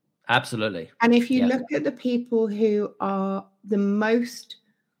 Absolutely. And if you look at the people who are the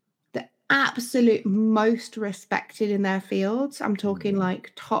absolute most respected in their fields, I'm talking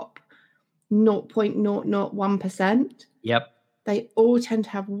like top 0.001%. Yep. They all tend to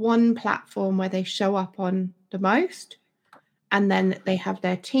have one platform where they show up on the most, and then they have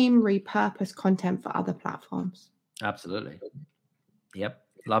their team repurpose content for other platforms. Absolutely. Yep.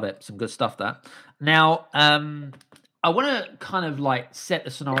 Love it. Some good stuff there. Now, I want to kind of like set the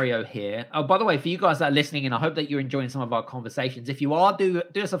scenario here. Oh, by the way, for you guys that are listening, and I hope that you're enjoying some of our conversations. If you are, do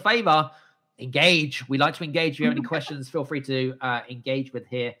us a favor, engage. We like to engage. If you have any questions, feel free to engage with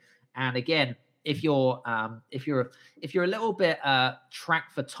here. And again, if you're a little bit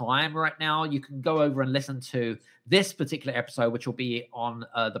tracked for time right now, you can go over and listen to this particular episode, which will be on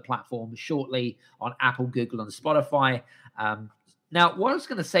the platform shortly on Apple, Google, and Spotify. Now, what I was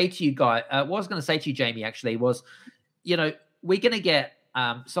going to say to you guys, Jamie, actually, was, we're going to get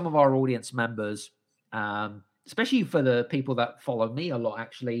some of our audience members, especially for the people that follow me a lot,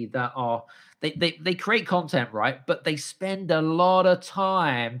 actually, that are, they create content, right? But they spend a lot of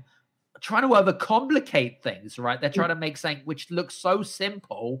time trying to overcomplicate things, right? They're trying to make something which looks so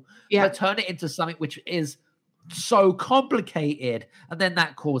simple, but turn it into something which is so complicated. And then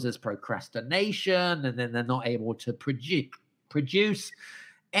that causes procrastination, and then they're not able to produce.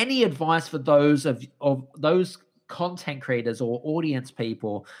 Any advice for those of those content creators or audience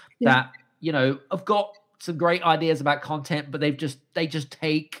people that have got some great ideas about content, but they just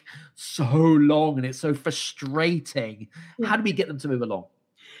take so long and it's so frustrating? How do we get them to move along?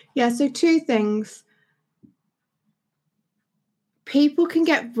 So 2 things. People can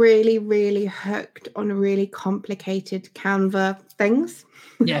get really, really hooked on really complicated Canva things.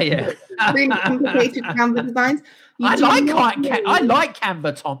 Yeah. Really complicated Canva designs. I like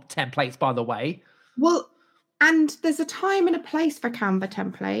Canva templates, by the way. Well, and there's a time and a place for Canva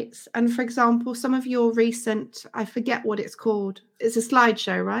templates. And for example, some of your recent, I forget what it's called. It's a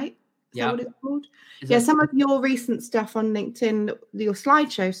slideshow, right? Is that what it's called? Yeah, some of your recent stuff on LinkedIn, your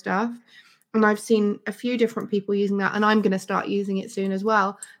slideshow stuff, and I've seen a few different people using that, and I'm going to start using it soon as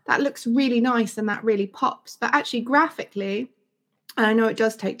well. That looks really nice and that really pops. But actually, graphically, and I know it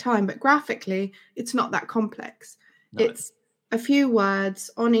does take time, but graphically, it's not that complex. No. It's a few words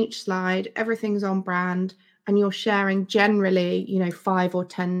on each slide, everything's on brand, and you're sharing generally, 5 or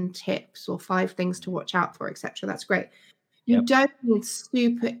 10 tips or 5 things to watch out for, etc. That's great. You don't need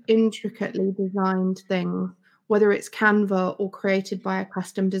super intricately designed things, whether it's Canva or created by a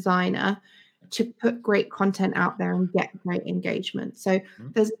custom designer, to put great content out there and get great engagement. So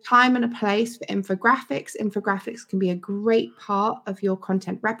there's a time and a place for infographics. Infographics can be a great part of your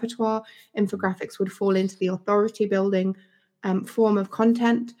content repertoire. Infographics would fall into the authority building form of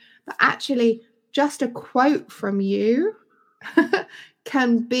content. But actually, just a quote from you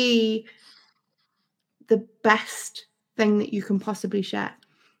can be the best thing that you can possibly share.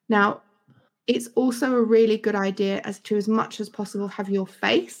 Now, it's also a really good idea as much as possible have your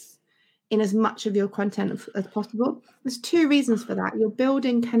face in as much of your content as possible. There's 2 reasons for that. You're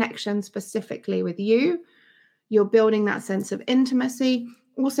building connection specifically with you. You're building that sense of intimacy.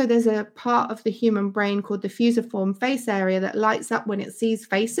 Also, there's a part of the human brain called the fusiform face area that lights up when it sees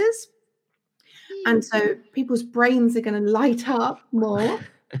faces. And so people's brains are going to light up more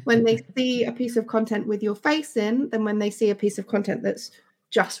when they see a piece of content with your face in than when they see a piece of content that's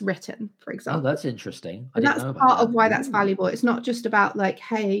just written, for example. Oh, that's interesting. And that's part of why that's valuable. It's not just about like,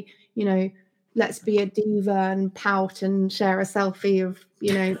 hey, let's be a diva and pout and share a selfie of,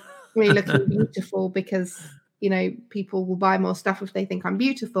 me looking beautiful because, people will buy more stuff if they think I'm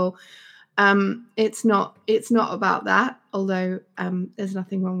beautiful. It's not about that, although there's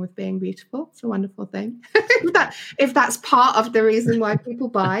nothing wrong with being beautiful. It's a wonderful thing. if that's part of the reason why people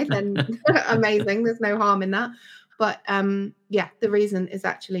buy, then amazing. There's no harm in that. But the reason is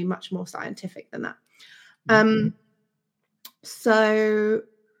actually much more scientific than that. So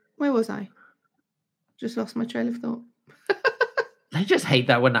where was I? Just lost my trail of thought. I just hate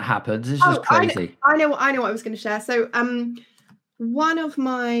that when that happens. It's just crazy. I know what I was going to share. So one of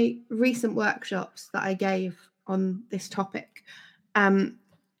my recent workshops that I gave on this topic,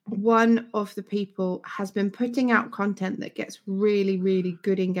 one of the people has been putting out content that gets really, really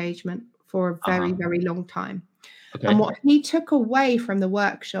good engagement for a very, very long time. Okay. And what he took away from the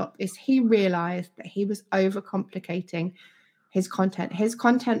workshop is he realized that he was overcomplicating his content. His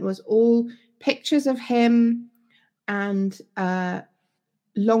content was all pictures of him and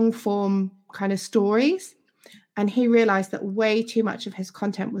long form kind of stories. And he realized that way too much of his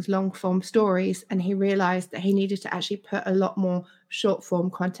content was long form stories. And he realized that he needed to actually put a lot more short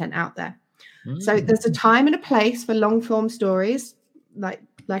form content out there. So there's a time and a place for long form stories. Like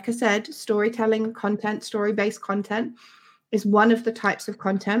I said, storytelling content, story-based content is one of the types of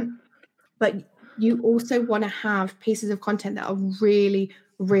content. But you also want to have pieces of content that are really,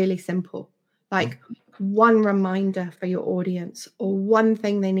 really simple. Like one reminder for your audience or one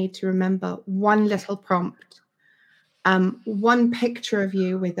thing they need to remember, one little prompt, one picture of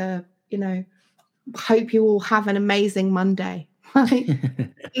you with a, hope you all have an amazing Monday. Right?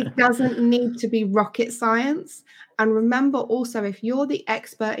 It doesn't need to be rocket science. And remember also, if you're the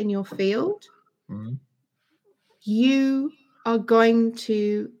expert in your field, you are going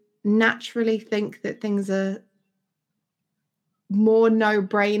to naturally think that things are more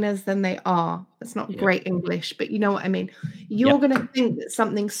no-brainers than they are. That's not great English, but you know what I mean. You're going to think that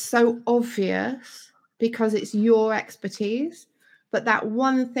something's so obvious because it's your expertise, but that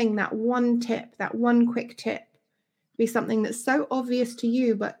one thing, that one tip, that one quick tip be something that's so obvious to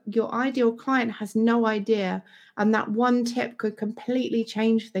you, but your ideal client has no idea. And that one tip could completely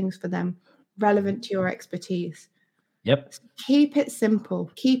change things for them relevant to your expertise. Yep. So keep it simple.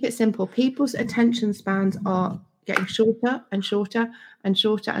 Keep it simple. People's attention spans are getting shorter and shorter and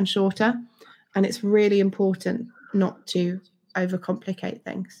shorter and shorter. And it's really important not to overcomplicate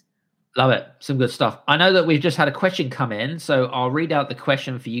things. Love it. Some good stuff. I know that we've just had a question come in, so I'll read out the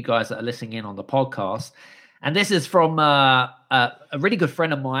question for you guys that are listening in on the podcast. And this is from a really good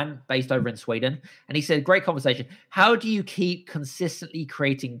friend of mine based over in Sweden. And he said, great conversation. How do you keep consistently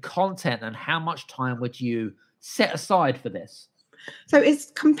creating content and how much time would you set aside for this? So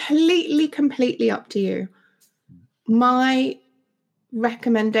it's completely up to you. My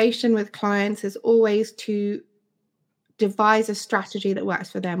recommendation with clients is always to devise a strategy that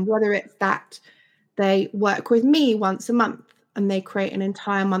works for them, whether it's that they work with me once a month and they create an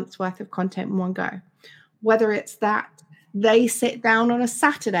entire month's worth of content in one go. Whether it's that they sit down on a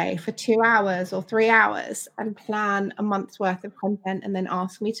Saturday for 2 hours or 3 hours and plan a month's worth of content and then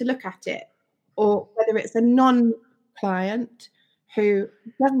ask me to look at it. Or whether it's a non-client who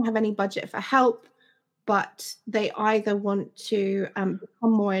doesn't have any budget for help, but they either want to become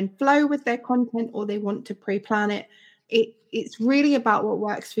more in flow with their content or they want to pre-plan it. It's really about what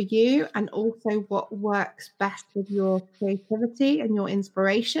works for you and also what works best with your creativity and your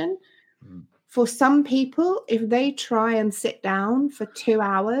inspiration. For some people, if they try and sit down for 2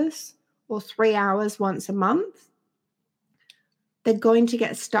 hours or 3 hours once a month, they're going to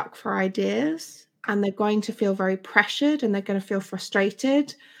get stuck for ideas and they're going to feel very pressured and they're going to feel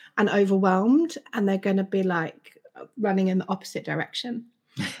frustrated and overwhelmed, and they're going to be like running in the opposite direction.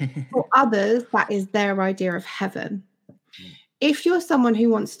 For others, that is their idea of heaven. If you're someone who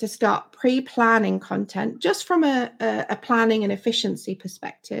wants to start pre-planning content just from a planning and efficiency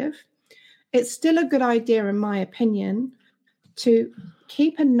perspective, it's still a good idea, in my opinion, to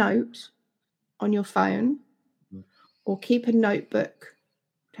keep a note on your phone or keep a notebook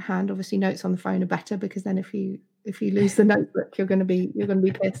to hand. Obviously, notes on the phone are better because then if you lose the notebook, you're going to be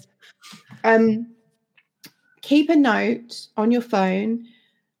pissed. Keep a note on your phone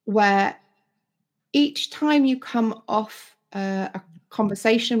where each time you come off a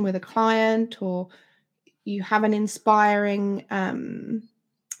conversation with a client or you have an inspiring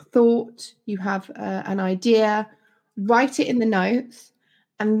thought, you have an idea, write it in the notes.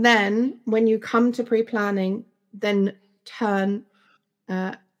 And then when you come to pre-planning, then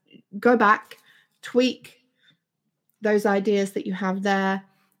go back, tweak those ideas that you have there.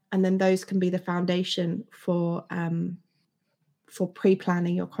 And then those can be the foundation for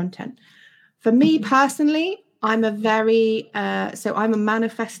pre-planning your content. For me personally, I'm a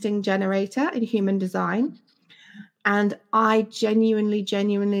manifesting generator in human design. And I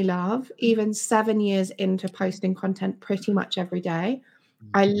genuinely love, even 7 years into posting content pretty much every day,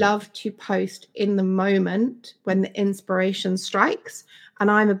 I love to post in the moment when the inspiration strikes.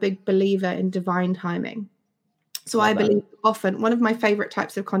 And I'm a big believer in divine timing. So I believe often one of my favorite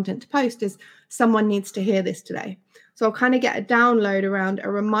types of content to post is someone needs to hear this today. So I'll kind of get a download around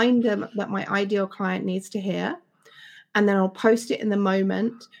a reminder that my ideal client needs to hear. And then I'll post it in the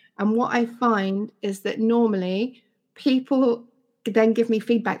moment. And what I find is that normally people then give me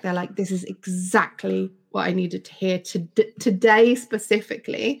feedback. They're like, this is exactly what I needed to hear today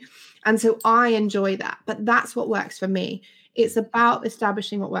specifically. And so I enjoy that. But that's what works for me. It's about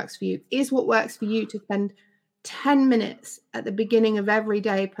establishing what works for you. Is what works for you to spend 10 minutes at the beginning of every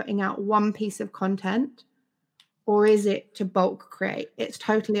day putting out one piece of content? Or is it to bulk create? It's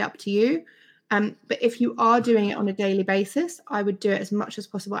totally up to you. But if you are doing it on a daily basis, I would do it as much as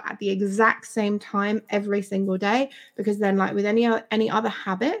possible at the exact same time every single day, because then, like with any other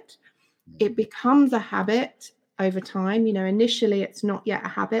habit, it becomes a habit over time. You know, initially it's not yet a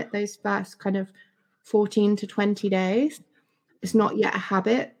habit. Those first kind of 14 to 20 days, it's not yet a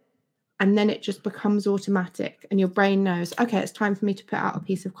habit. And then it just becomes automatic and your brain knows, okay, it's time for me to put out a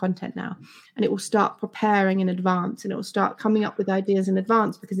piece of content now. And it will start preparing in advance and it will start coming up with ideas in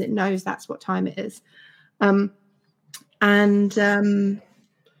advance because it knows that's what time it is.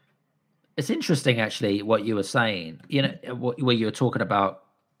 It's interesting, actually, what you were saying, you know, where you were talking about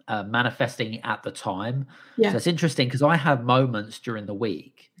manifesting at the time. Yeah. So it's interesting because I have moments during the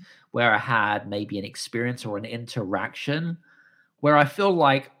week where I had maybe an experience or an interaction where I feel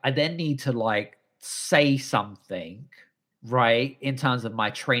like I then need to like say something, right, in terms of my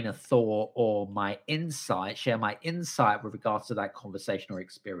train of thought or my insight, share my insight with regards to that conversation or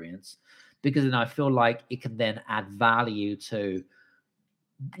experience, because then I feel like it can then add value to,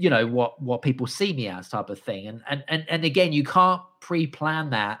 you know, what people see me as, type of thing. And again, you can't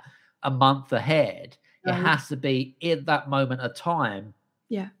pre-plan that a month ahead. It has to be in that moment of time.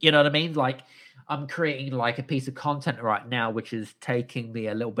 Yeah. You know what I mean? Like, I'm creating like a piece of content right now, which is taking me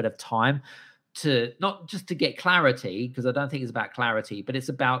a little bit of time to not just to get clarity, because I don't think it's about clarity, but it's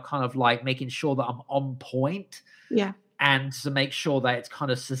about kind of like making sure that I'm on point. Yeah. And to make sure that it's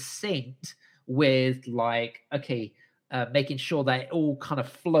kind of succinct with like, okay, making sure that it all kind of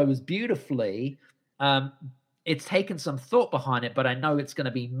flows beautifully. It's taken some thought behind it, but I know it's going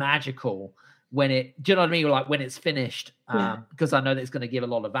to be magical when it, do you know what I mean? Like when it's finished, because I know that it's going to give a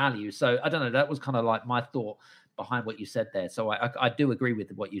lot of value. So I don't know. That was kind of like my thought behind what you said there. So I do agree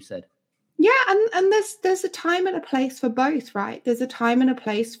with what you said. Yeah, and there's a time and a place for both, right? There's a time and a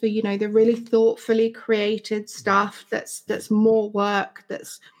place for, you know, the really thoughtfully created stuff that's more work,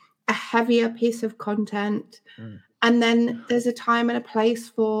 that's a heavier piece of content. And then there's a time and a place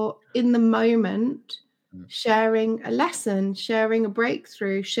for, in the moment, sharing a lesson, sharing a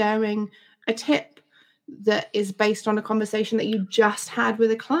breakthrough, sharing a tip that is based on a conversation that you just had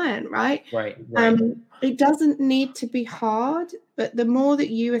with a client, right? Right. It doesn't need to be hard, but the more that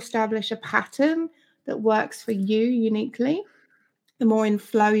you establish a pattern that works for you uniquely, the more in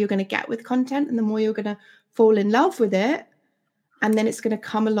flow you're going to get with content, and the more you're going to fall in love with it. And then it's going to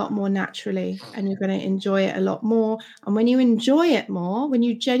come a lot more naturally, and you're going to enjoy it a lot more. And when you enjoy it more, when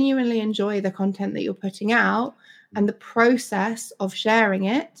you genuinely enjoy the content that you're putting out and the process of sharing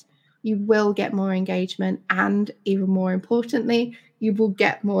it, you will get more engagement. And even more importantly, you will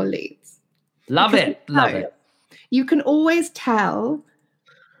get more leads. Love it. Love it. You can always tell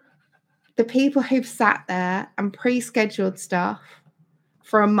the people who've sat there and pre-scheduled stuff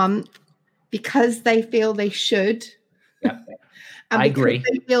for a month because they feel they should. Yep. And I agree.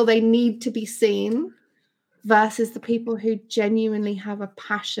 they feel they need to be seen, versus the people who genuinely have a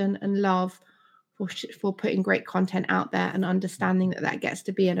passion and love for putting great content out there and understanding that gets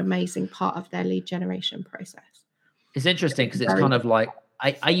to be an amazing part of their lead generation process. It's interesting because it's kind of like,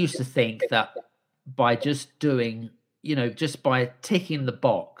 I used to think that by just doing, just by ticking the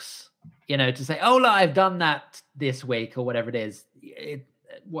box, to say, oh, look, I've done that this week or whatever it is.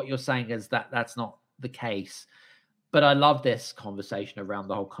 What you're saying is that's not the case. But I love this conversation around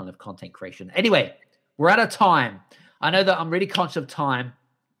the whole kind of content creation. Anyway, we're out of time. I know that I'm really conscious of time,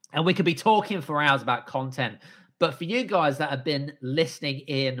 and we could be talking for hours about content. But for you guys that have been listening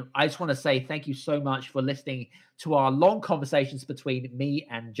in, I just want to say thank you so much for listening to our long conversations between me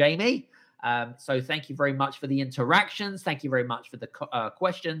and Jamie. So thank you very much for the interactions. Thank you very much for the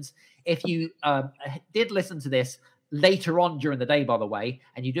questions. If you did listen to this later on during the day, by the way,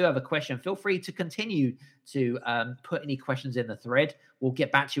 and you do have a question, feel free to continue to put any questions in the thread. We'll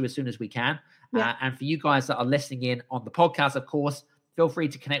get back to you as soon as we can. Yeah. And for you guys that are listening in on the podcast, of course, feel free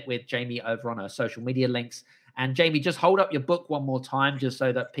to connect with Jamie over on her social media links. And Jamie, just hold up your book one more time, just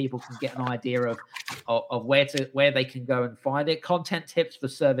so that people can get an idea of where they can go and find it. Content Tips for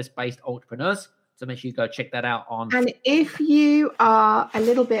Service-Based Entrepreneurs. So make sure you go check that out on. And if you are I'm a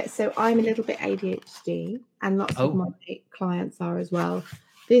little bit ADHD, and lots of my clients are as well.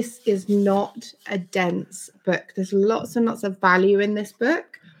 This is not a dense book. There's lots and lots of value in this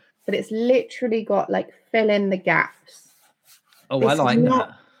book, but it's literally got like fill in the gaps. Oh, I like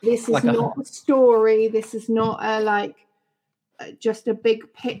that. This is not a story. This is not just a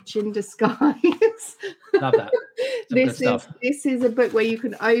big pitch in disguise. Love that. This is a book where you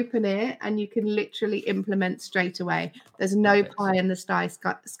can open it and you can literally implement straight away. There's no pie in the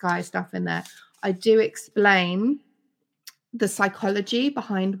sky stuff in there. I do explain the psychology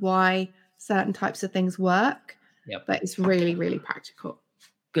behind why certain types of things work, but it's really, really practical.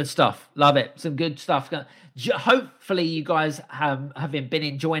 Good stuff. Love it. Some good stuff. Hopefully you guys have been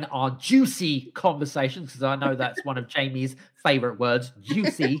enjoying our juicy conversations, because I know that's one of Jamie's favorite words,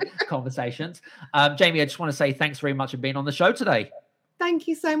 juicy conversations. Jamie, I just want to say thanks very much for being on the show today. Thank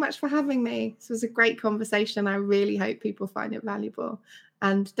you so much for having me. This was a great conversation. I really hope people find it valuable.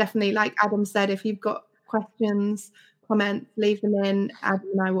 And definitely, like Adam said, if you've got questions, comments, leave them in. Adam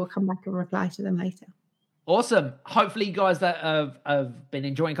and I will come back and reply to them later. Awesome. Hopefully you guys that have been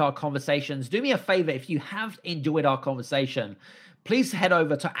enjoying our conversations, do me a favor. If you have enjoyed our conversation, please head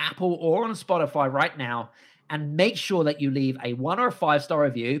over to Apple or on Spotify right now and make sure that you leave a 1 or a 5-star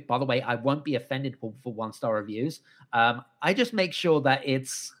review. By the way, I won't be offended for 1-star reviews. I just make sure that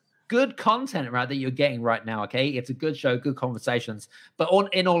it's good content, right, that you're getting right now, okay? It's a good show, good conversations. But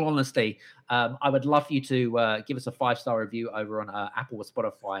in all honesty, I would love for you to give us a 5-star review over on Apple or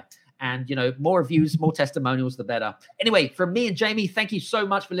Spotify. And, more reviews, more testimonials, the better. Anyway, from me and Jamie, thank you so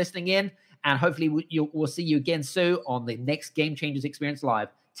much for listening in. And hopefully we'll see you again soon on the next Game Changers Experience Live.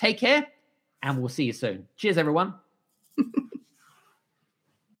 Take care, and we'll see you soon. Cheers, everyone.